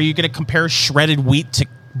equal? Are you going to compare shredded wheat to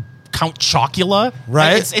Count Chocula?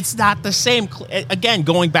 Right. It's not the same. Again,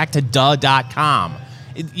 going back to duh.com,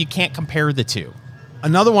 you can't compare the two.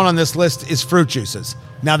 Another one on this list is fruit juices.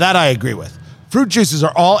 Now, that I agree with. Fruit juices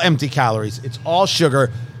are all empty calories. It's all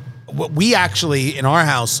sugar. We actually, in our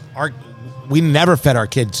house, we never fed our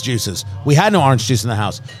kids juices. We had no orange juice in the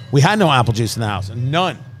house. We had no apple juice in the house.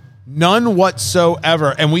 None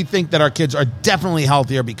whatsoever. And we think that our kids are definitely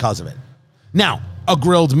healthier because of it. Now, a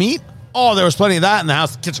grilled meat, there was plenty of that in the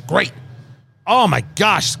house. The kids are great. Oh my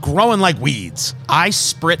gosh, growing like weeds. I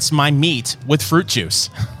spritz my meat with fruit juice.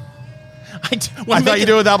 I thought you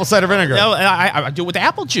do it with apple cider vinegar. No, I do it with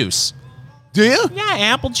apple juice. Do you? Yeah,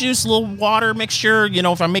 apple juice, a little water mixture,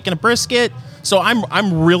 if I'm making a brisket. So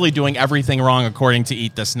I'm really doing everything wrong according to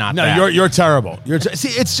Eat This, Not That. No, you're terrible. See,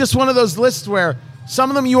 it's just one of those lists where some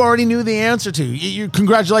of them you already knew the answer to.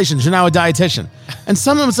 Congratulations, you're now a dietitian. And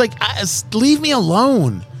some of them it's like, leave me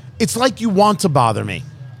alone. It's like you want to bother me.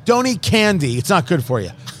 Don't eat candy. It's not good for you.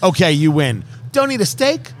 Okay, you win. Don't eat a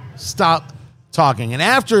steak. Stop talking. And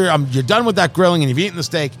after you're done with that grilling and you've eaten the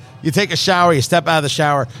steak, you take a shower, you step out of the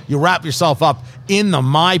shower, you wrap yourself up in the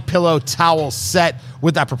MyPillow towel set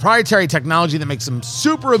with that proprietary technology that makes them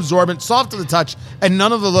super absorbent, soft to the touch, and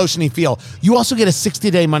none of the lotiony feel. You also get a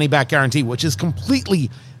 60-day money-back guarantee, which is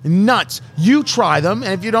completely nuts. You try them,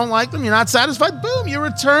 and if you don't like them, you're not satisfied, boom, you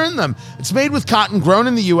return them. It's made with cotton grown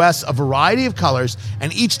in the U.S., a variety of colors,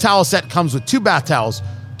 and each towel set comes with 2 bath towels,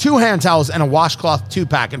 2 hand towels, and a washcloth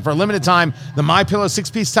 2-pack. And for a limited time, the MyPillow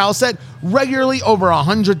 6-piece towel set, regularly over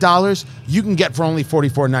 $100, you can get for only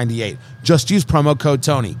 $44.98. Just use promo code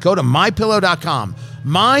Tony. Go to MyPillow.com.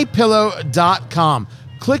 MyPillow.com.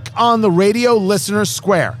 Click on the radio listener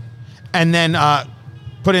square, and then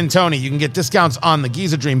Put in Tony. You can get discounts on the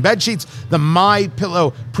Giza Dream bed sheets, the My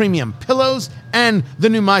Pillow premium pillows, and the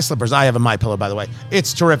new My Slippers. I have a My Pillow, by the way.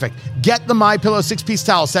 It's terrific. Get the My Pillow 6-piece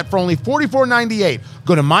towel set for only $44.98.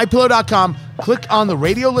 Go to mypillow.com, click on the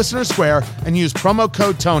radio listener square, and use promo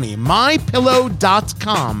code Tony.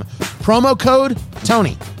 mypillow.com, promo code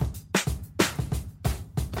Tony.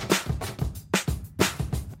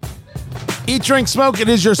 Eat, Drink, Smoke. It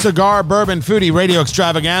is your cigar, bourbon, foodie radio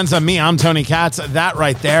extravaganza. I'm Tony Katz. That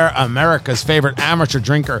right there, America's favorite amateur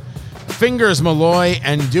drinker, Fingers Malloy,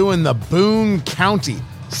 and doing the Boone County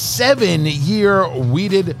 7-year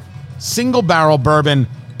wheated single barrel bourbon.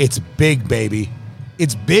 It's big, baby.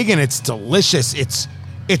 It's big and it's delicious. It's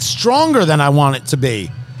stronger than I want it to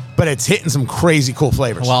be, but it's hitting some crazy cool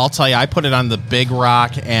flavors. Well, I'll tell you, I put it on the Big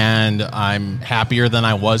Rock, and I'm happier than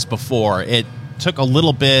I was before. It took a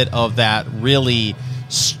little bit of that really,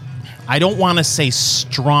 I don't want to say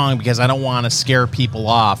strong because I don't want to scare people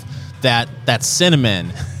off, that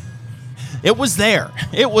cinnamon. It was there.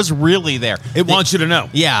 It was really there. It wants you to know.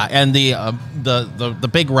 Yeah, and the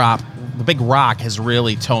Big Rock has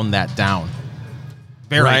really toned that down.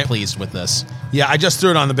 Very pleased with this. Yeah, I just threw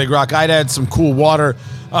it on the Big Rock. I'd add some cool water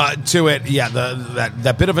to it. Yeah,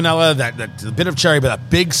 that bit of vanilla, that bit of cherry, but that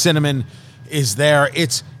big cinnamon is there.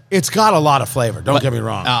 It's got a lot of flavor. Don't get me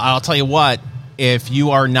wrong. I'll tell you what, if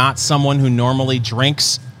you are not someone who normally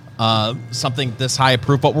drinks something this high of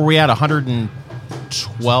proof, what were we at,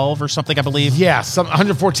 112 or something, I believe? Yeah,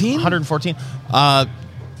 114? 114.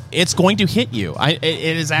 It's going to hit you. It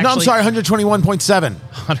is actually... No, I'm sorry, 121.7.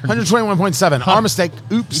 121.7. Our mistake.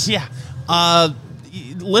 Oops. Yeah.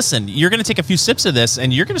 Listen, you're going to take a few sips of this,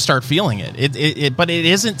 and you're going to start feeling it. But it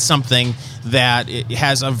isn't something that it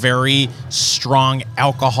has a very strong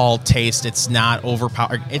alcohol taste. It's not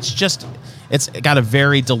overpowering. It's got a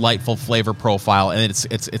very delightful flavor profile, and it's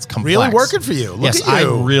complex. Really working for you. Look at you. I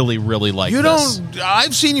really, really like this.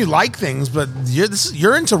 I've seen you like things, but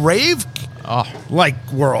you're into rave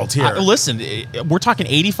world here. Listen, we're talking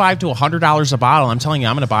 $85 to $100 a bottle. I'm telling you,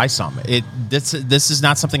 I'm going to buy some. This is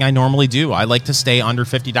not something I normally do. I like to stay under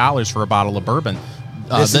 $50 for a bottle of bourbon.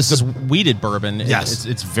 This is wheated bourbon. Yes.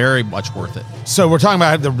 It's very much worth it. So we're talking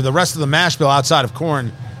about the rest of the mash bill outside of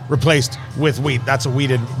corn replaced with wheat. That's a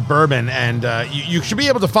wheated bourbon, and you should be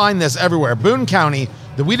able to find this everywhere. Boone County,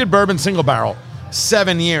 the wheated bourbon single barrel,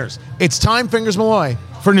 7 years. It's time, Fingers Malloy,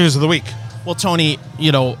 for News of the Week. Well, Tony,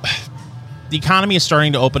 the economy is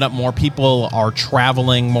starting to open up more. People are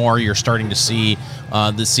traveling more. You're starting to see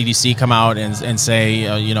the CDC come out and say,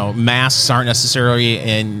 masks aren't necessarily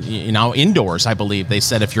indoors. I believe they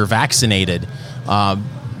said if you're vaccinated, the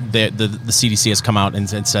CDC has come out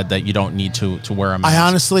and said that you don't need to wear a mask. I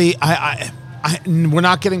honestly, we're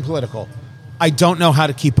not getting political. I don't know how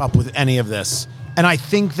to keep up with any of this, and I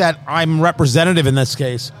think that I'm representative in this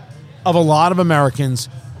case of a lot of Americans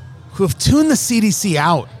who have tuned the CDC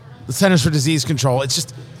out. The Centers for Disease Control. It's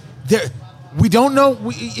just, we don't know.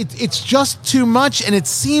 It's just too much, and it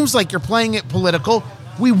seems like you're playing it political.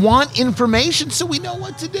 We want information so we know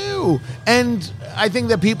what to do. And I think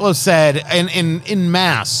that people have said, in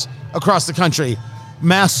mass across the country,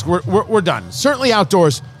 masks, we're done. Certainly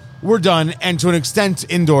outdoors, we're done. And to an extent,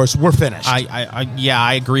 indoors, we're finished.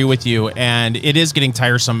 I agree with you. And it is getting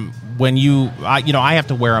tiresome when I have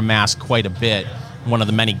to wear a mask quite a bit, one of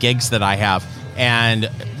the many gigs that I have. And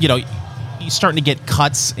you're starting to get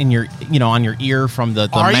cuts in your, on your ear from the.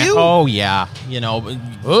 Are you? Oh yeah,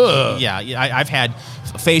 I've had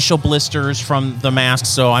facial blisters from the mask,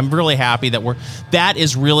 so I'm really happy that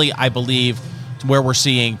is really, I believe, where we're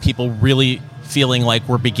seeing people really feeling like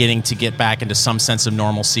we're beginning to get back into some sense of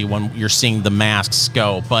normalcy when you're seeing the masks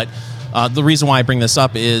go. But the reason why I bring this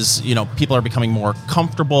up is, people are becoming more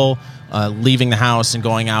comfortable leaving the house and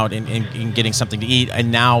going out and getting something to eat,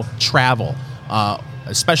 and now travel.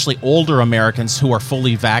 Especially older Americans who are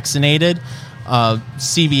fully vaccinated.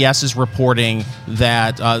 CBS is reporting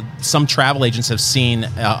that some travel agents have seen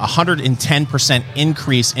a 110%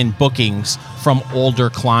 increase in bookings from older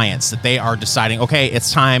clients, that they are deciding, okay,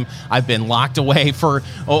 it's time. I've been locked away for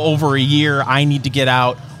over a year. I need to get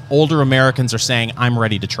out. Older Americans are saying, I'm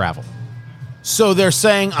ready to travel. So they're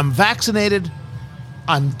saying, I'm vaccinated.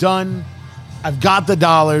 I'm done. I've got the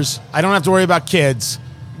dollars. I don't have to worry about kids.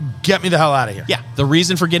 Get me the hell out of here. Yeah, the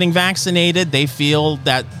reason for getting vaccinated, they feel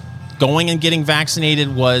that going and getting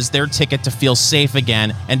vaccinated was their ticket to feel safe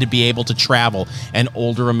again and to be able to travel. And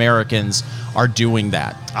older Americans are doing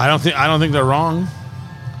that. I don't think they're wrong.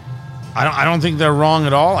 I don't think they're wrong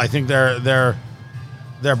at all. I think they're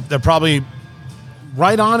probably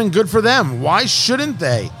right on and good for them. Why shouldn't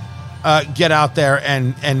they get out there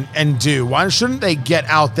and do? Why shouldn't they get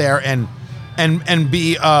out there and and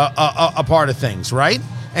be a part of things, right?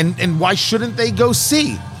 And why shouldn't they go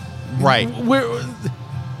see? Right.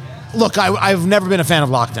 Look, I've never been a fan of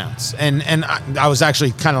lockdowns, and I was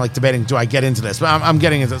actually kind of like debating, do I get into this? But I'm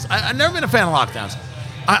getting into this. I've never been a fan of lockdowns.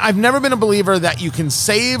 I've never been a believer that you can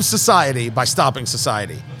save society by stopping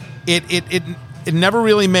society. It never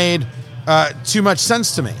really made too much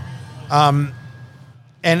sense to me.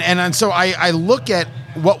 And so I look at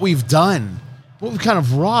what we've done, what we've kind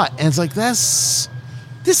of wrought, and it's like, this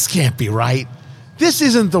can't be right. This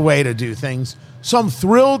isn't the way to do things. So I'm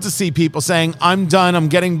thrilled to see people saying, I'm done, I'm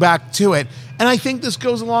getting back to it. And I think this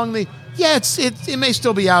goes along it may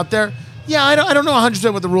still be out there. Yeah, I don't know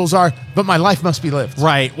 100% what the rules are, but my life must be lived.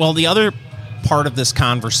 Right. Well, the other part of this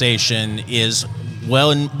conversation is,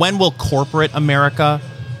 when will corporate America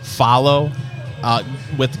follow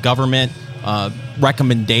with government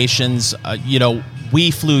recommendations? We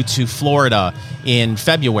flew to Florida in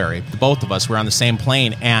February. Both of us were on the same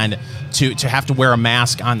plane, and to have to wear a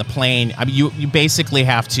mask on the plane, I mean, you basically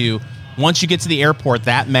have to. Once you get to the airport,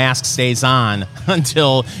 that mask stays on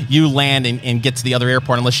until you land and get to the other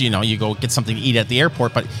airport, unless you go get something to eat at the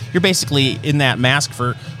airport. But you're basically in that mask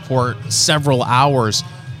for several hours.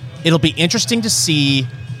 It'll be interesting to see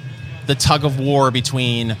the tug of war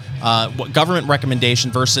between what government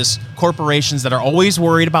recommendation versus corporations that are always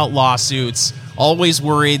worried about lawsuits, always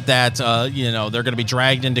worried that they're going to be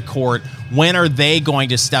dragged into court. When are they going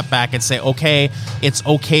to step back and say, okay, it's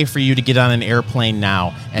okay for you to get on an airplane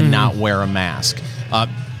now and not wear a mask?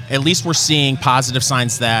 At least we're seeing positive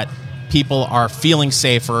signs that people are feeling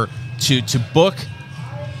safer to book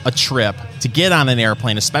a trip, to get on an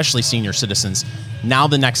airplane, especially senior citizens. Now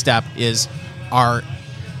the next step is, are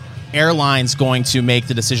airlines going to make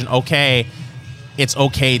the decision, okay, it's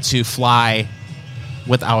okay to fly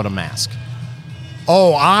without a mask?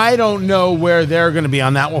 Oh, I don't know where they're going to be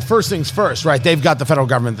on that. Well, first things first, right? They've got the federal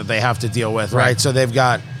government that they have to deal with, right? So they've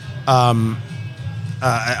got a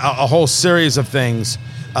whole series of things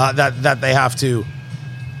that they have to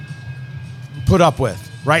put up with,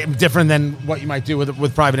 right? Different than what you might do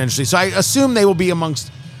with private industry. So I assume they will be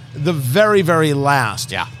amongst the very, very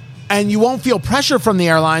last. Yeah. And you won't feel pressure from the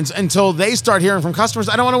airlines until they start hearing from customers,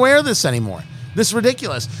 I don't want to wear this anymore. This is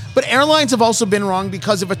ridiculous. But airlines have also been wrong,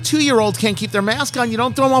 because if a 2-year-old can't keep their mask on, you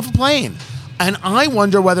don't throw them off a plane. And I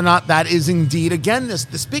wonder whether or not that is indeed, again,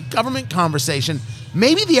 this big government conversation.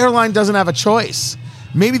 Maybe the airline doesn't have a choice.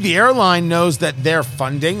 Maybe the airline knows that their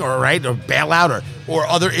funding or bailout or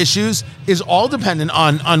other issues is all dependent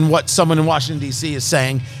on what someone in Washington, D.C. is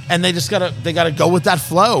saying. And they just gotta go with that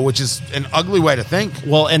flow, which is an ugly way to think.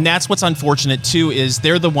 Well, and that's what's unfortunate too, is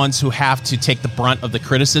they're the ones who have to take the brunt of the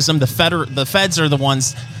criticism. The feds are the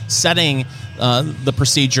ones setting the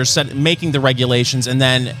procedures, making the regulations, and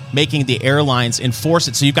then making the airlines enforce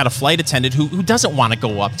it. So you've got a flight attendant who doesn't want to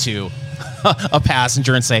go up to a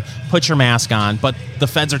passenger and say, put your mask on, but the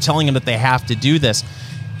feds are telling them that they have to do this.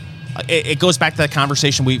 It goes back to that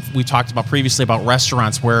conversation we talked about previously about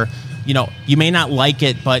restaurants, where you may not like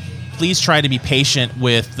it, but please try to be patient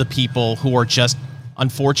with the people who are just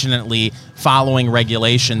unfortunately following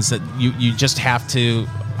regulations. That you just have to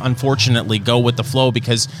unfortunately go with the flow,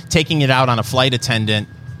 because taking it out on a flight attendant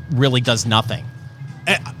really does nothing.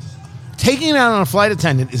 Taking it out on a flight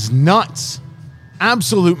attendant is nuts.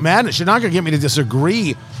 Absolute madness. You're not going to get me to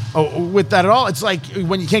disagree with that at all. It's like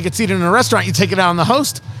when you can't get seated in a restaurant, you take it out on the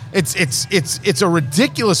host. It's a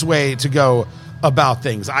ridiculous way to go about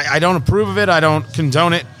things. I don't approve of it. I don't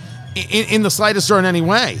condone it in the slightest or in any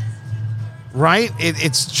way. Right?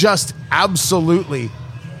 It's just absolutely,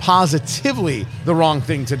 positively the wrong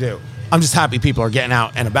thing to do. I'm just happy people are getting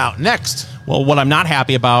out and about. Next. Well, what I'm not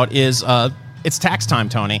happy about is it's tax time,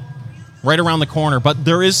 Tony. Right around the corner. But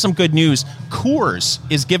there is some good news. Coors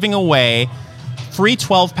is giving away free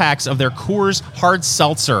 12-packs of their Coors Hard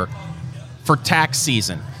Seltzer for tax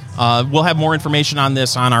season. We'll have more information on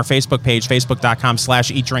this on our Facebook page,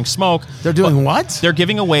 facebook.com/eatdrinksmoke. They're doing what? They're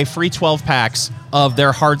giving away free 12-packs of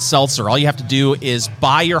their hard seltzer. All you have to do is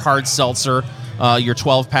buy your hard seltzer, your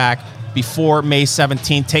 12-pack, before May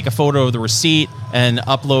 17th. Take a photo of the receipt and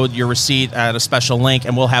upload your receipt at a special link,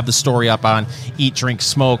 and we'll have the story up on Eat Drink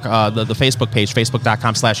Smoke, the Facebook page,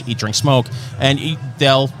 facebook.com/eatdrinksmoke, and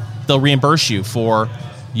they'll reimburse you for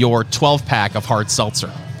your 12-pack of hard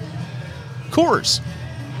seltzer. Coors.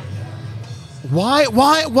 Why?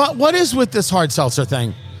 What is with this hard seltzer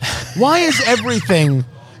thing? Why is everything,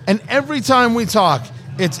 and every time we talk,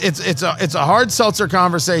 it's a hard seltzer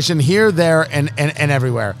conversation here, there, and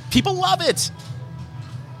everywhere. People love it.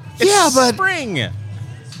 It's but spring.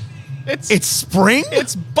 It's spring?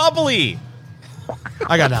 It's bubbly.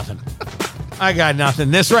 I got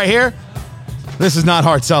nothing. This right here, This is not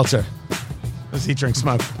hard seltzer. This is Eat, Drink,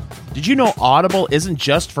 Smoke. Did you know Audible isn't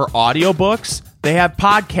just for audiobooks? They have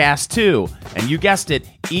podcasts too. And you guessed it,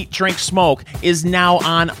 Eat, Drink, Smoke is now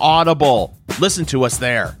on Audible. Listen to us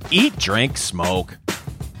there. Eat, Drink, Smoke.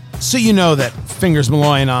 So you know that Fingers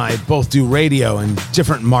Malloy and I both do radio in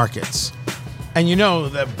different markets. And you know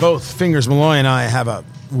that both Fingers Malloy and I have a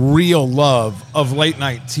real love of late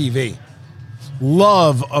night TV.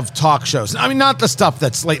 Love of talk shows. I mean, not the stuff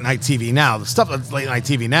that's late night TV now. The stuff that's late night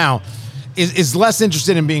TV now is less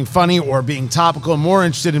interested in being funny or being topical, and more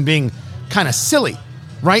interested in being kind of silly,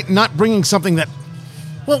 right? Not bringing something that,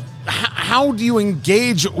 well, how do you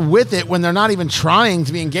engage with it when they're not even trying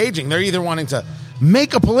to be engaging? They're either wanting to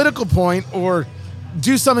make a political point or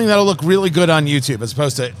do something that'll look really good on YouTube as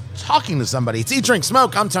opposed to talking to somebody. It's Eat, Drink,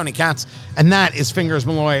 Smoke. I'm Tony Katz, and that is Fingers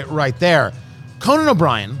Malloy right there. Conan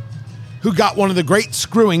O'Brien, who got one of the great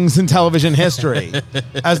screwings in television history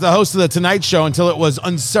as the host of The Tonight Show until it was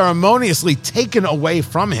unceremoniously taken away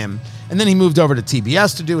from him. And then he moved over to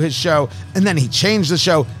TBS to do his show, and then he changed the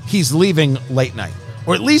show. He's leaving late night,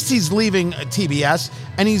 or at least he's leaving TBS,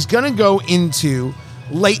 and he's going to go into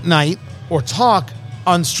late night or talk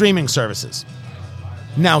on streaming services.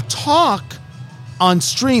 Now, talk on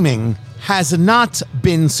streaming has not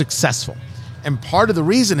been successful. And part of the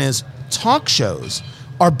reason is talk shows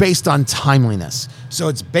are based on timeliness. So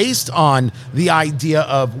it's based on the idea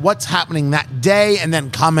of what's happening that day and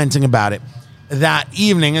then commenting about it that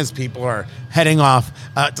evening as people are heading off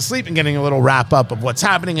to sleep and getting a little wrap up of what's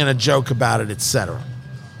happening and a joke about it, etc.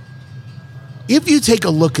 If you take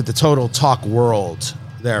a look at the total talk world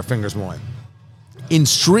there, Fingers Malloy, in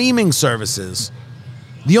streaming services,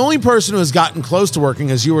 the only person who has gotten close to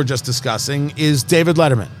working, as you were just discussing, is David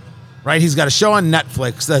Letterman. Right? He's got a show on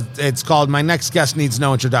Netflix that it's called My Next Guest Needs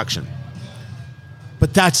No Introduction.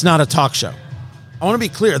 But that's not a talk show. I want to be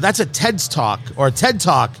clear. That's a TED's Talk or a TED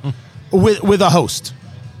Talk with a host.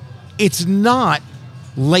 It's not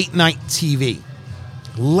late night TV.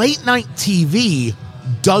 Late night TV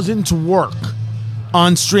doesn't work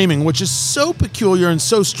on streaming, which is so peculiar and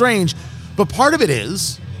so strange. But part of it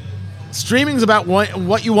is streaming is about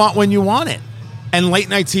what you want when you want it. And late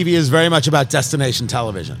night TV is very much about destination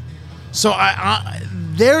television. So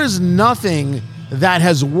there's nothing that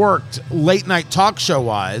has worked late night talk show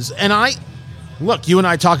wise. And look, you and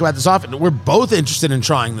I talk about this often. We're both interested in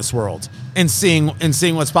trying this world and seeing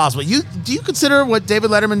what's possible. Do you consider what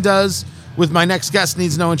David Letterman does with My Next Guest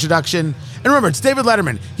Needs No Introduction? And remember, it's David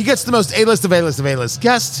Letterman. He gets the most A-list of A-list of A-list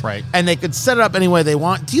guests. Right. And they could set it up any way they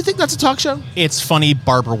want. Do you think that's a talk show? It's funny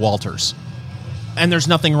Barbara Walters. And there's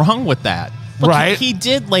nothing wrong with that. Look, right. He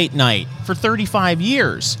did late night for 35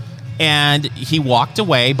 years. And he walked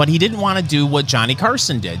away, but he didn't want to do what Johnny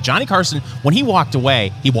Carson did. Johnny Carson, when he walked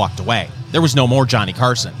away, he walked away. There was no more Johnny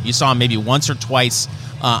Carson. You saw him maybe once or twice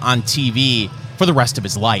on TV for the rest of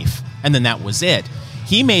his life. And then that was it.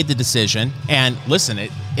 He made the decision, and listen,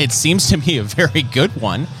 it seems to me a very good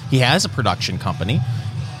one. He has a production company.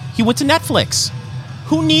 He went to Netflix.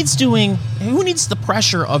 Who needs the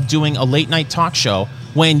pressure of doing a late night talk show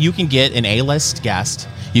when you can get an A-list guest?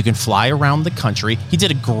 You can fly around the country. He did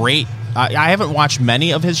a great, I haven't watched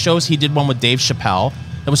many of his shows. He did one with Dave Chappelle.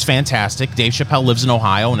 That was fantastic. Dave Chappelle lives in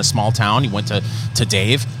Ohio in a small town. He went to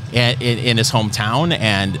Dave in his hometown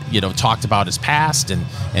and, talked about his past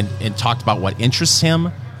and talked about what interests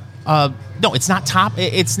him. No, it's not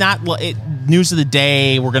it's not news of the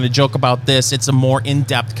day. We're going to joke about this. It's a more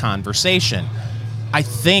in-depth conversation. I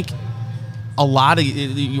think a lot of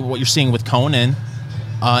what you're seeing with Conan,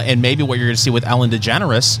 and maybe what you're going to see with Ellen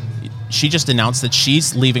DeGeneres, she just announced that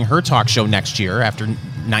she's leaving her talk show next year after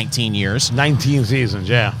 19 years. 19 seasons,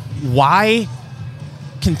 yeah. Why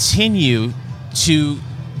continue to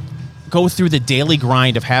go through the daily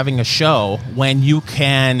grind of having a show when you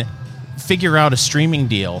can figure out a streaming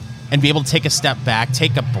deal and be able to take a step back,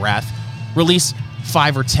 take a breath, release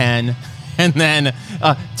 5 or 10, and then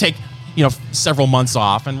take several months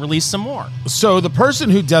off and release some more? So the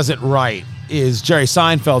person who does it right is Jerry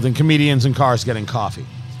Seinfeld in Comedians in Cars Getting Coffee,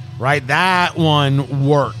 right? That one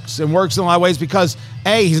works and works in a lot of ways because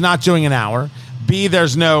A, he's not doing an hour. B,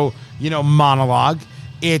 there's no, monologue.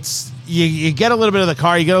 It's you get a little bit of the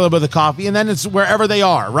car, you get a little bit of the coffee, and then it's wherever they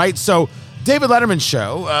are, right? So David Letterman's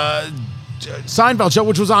show, Seinfeld show,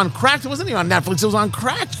 which was on Cracked. It wasn't even on Netflix. It was on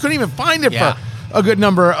Cracked. Couldn't even find it for a good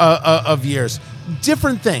number of years.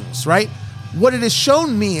 Different things, right? What it has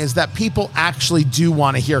shown me is that people actually do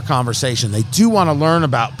want to hear conversation. They do want to learn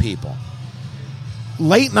about people.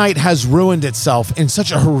 Late night has ruined itself in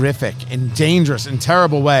such a horrific and dangerous and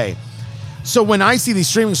terrible way. So when I see these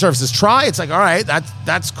streaming services try, it's like, all right,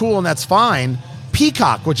 that's cool and that's fine.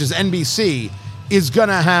 Peacock, which is NBC, is going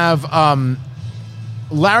to have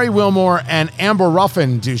Larry Wilmore and Amber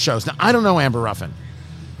Ruffin do shows. Now, I don't know Amber Ruffin,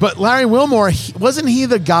 but Larry Wilmore, wasn't he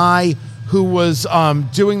the guy who was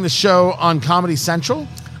doing the show on Comedy Central?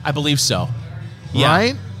 I believe so. Yeah.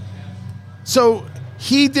 Right? So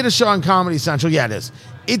he did a show on Comedy Central. Yeah, it is.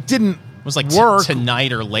 It didn't It was like work.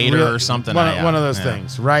 Tonight or Later or something. One of those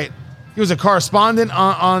things, right? He was a correspondent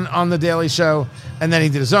on The Daily Show, and then he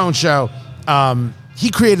did his own show.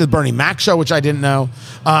 He created the Bernie Mac show, which I didn't know.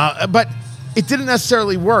 But it didn't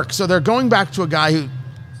necessarily work. So they're going back to a guy who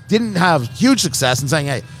didn't have huge success and saying,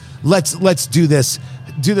 hey, let's do this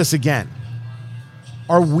again.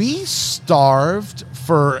 Are we starved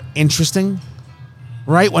for interesting?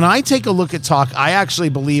 Right? When I take a look at talk, I actually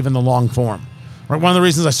believe in the long form. Right? One of the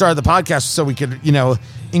reasons I started the podcast was so we could,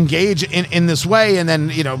 engage in this way, and then,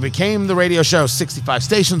 became the radio show, 65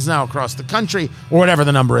 stations now across the country, or whatever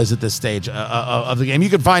the number is at this stage of the game. You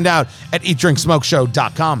can find out at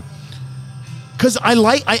eatdrinksmokeshow.com. Because I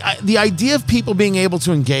like the idea of people being able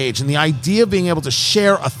to engage and the idea of being able to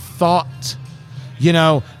share a thought,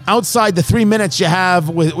 outside the 3 minutes you have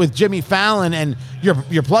with Jimmy Fallon, and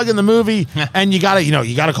you're plugging the movie and you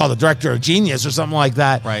gotta call the director a genius or something like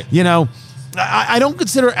that. Right. I don't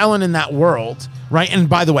consider Ellen in that world. Right. And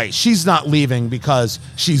by the way, she's not leaving because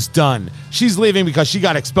she's done. She's leaving because she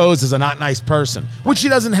got exposed as a not nice person, which she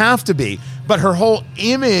doesn't have to be. But her whole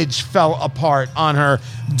image fell apart on her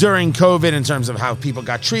during COVID in terms of how people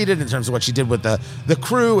got treated, in terms of what she did with the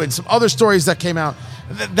crew and some other stories that came out.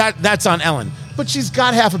 That's on Ellen. But she's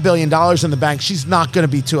got $500 million in the bank. She's not going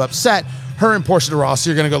to be too upset. Her and Portia de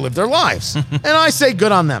Rossi are going to go live their lives. And I say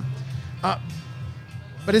good on them.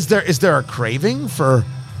 But is there a craving for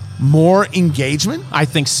more engagement? I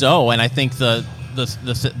think so, and I think the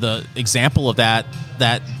example of that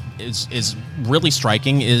is really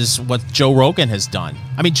striking is what Joe Rogan has done.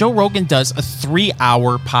 I mean, Joe Rogan does a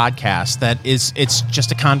 3-hour podcast it's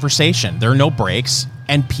just a conversation. There are no breaks,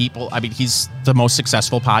 and he's the most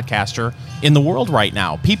successful podcaster in the world right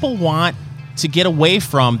now. People want to get away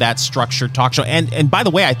from that structured talk show, and by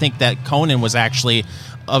the way, I think that Conan was actually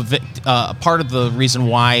a part of the reason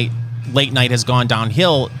why late night has gone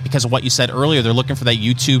downhill, because of what you said earlier. They're looking for that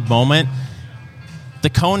YouTube moment. The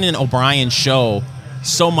Conan O'Brien show,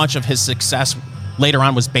 so much of his success later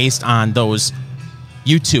on was based on those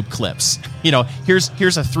YouTube clips.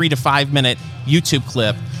 Here's a 3 to 5 minute YouTube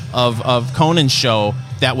clip of Conan's show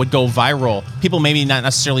that would go viral. People maybe not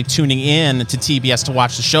necessarily tuning in to TBS to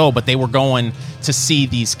watch the show, but they were going to see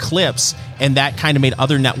these clips, and that kind of made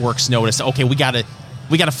other networks notice, okay, we got to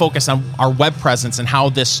focus on our web presence and how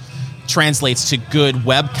this translates to good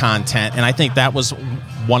web content. And I think that was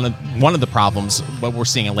one of the problems what we're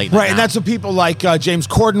seeing in late night. Right, and that's what people like James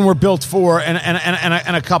Corden were built for, and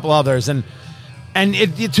a couple others, and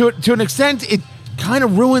it, to an extent, it kind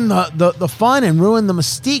of ruined the fun and ruined the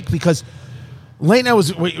mystique, because late night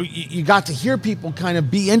was, you got to hear people kind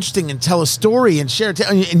of be interesting and tell a story and share,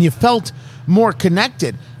 and you felt more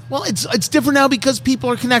connected. Well, it's different now because people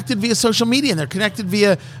are connected via social media and they're connected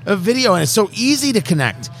via a video, and it's so easy to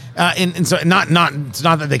connect. And so it's not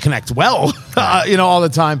that they connect well, all the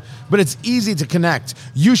time, but it's easy to connect.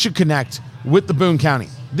 You should connect with the Boone County.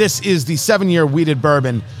 This is the 7-year wheated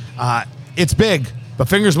bourbon. It's big, but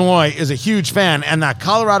Fingers Malloy is a huge fan, and that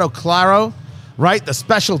Colorado Claro, right? The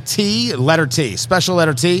special T, letter T, special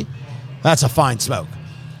letter T. That's a fine smoke.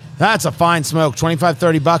 That's a fine smoke.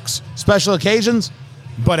 $25-$30 special occasions.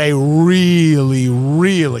 But a really,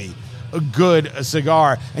 really good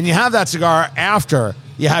cigar. And you have that cigar after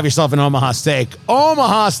you have yourself an Omaha Steak.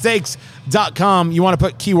 OmahaSteaks.com. You want to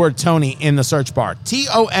put keyword Tony in the search bar.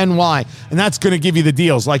 Tony. And that's going to give you the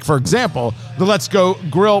deals. Like, for example, the Let's Go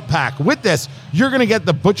Grill Pack. With this, you're going to get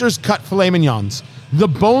the Butcher's Cut Filet Mignons, the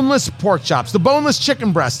boneless pork chops, the boneless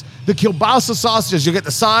chicken breasts, the kielbasa sausages. You'll get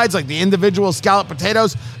the sides, like the individual scalloped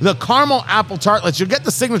potatoes, the caramel apple tartlets. You'll get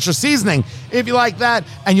the signature seasoning if you like that.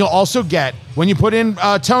 And you'll also get, when you put in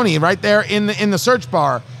Tony right there in the search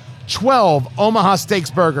bar, 12 Omaha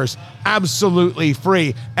Steaks burgers absolutely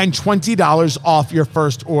free and $20 off your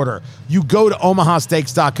first order. You go to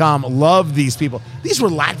omahasteaks.com. Love these people. These were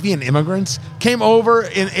Latvian immigrants, came over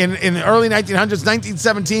in the early 1900s,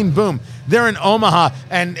 1917, boom. They're in Omaha,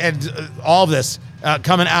 and all this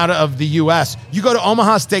coming out of the U.S. You go to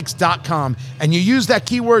omahasteaks.com and you use that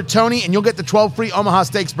keyword Tony, and you'll get the 12 free Omaha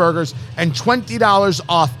Steaks burgers and $20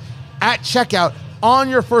 off at checkout on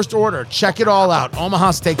your first order. Check it all out.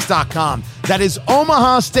 omahasteaks.com. That is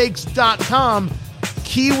omahasteaks.com,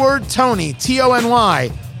 keyword Tony,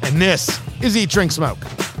 Tony. And this is Eat, Drink, Smoke.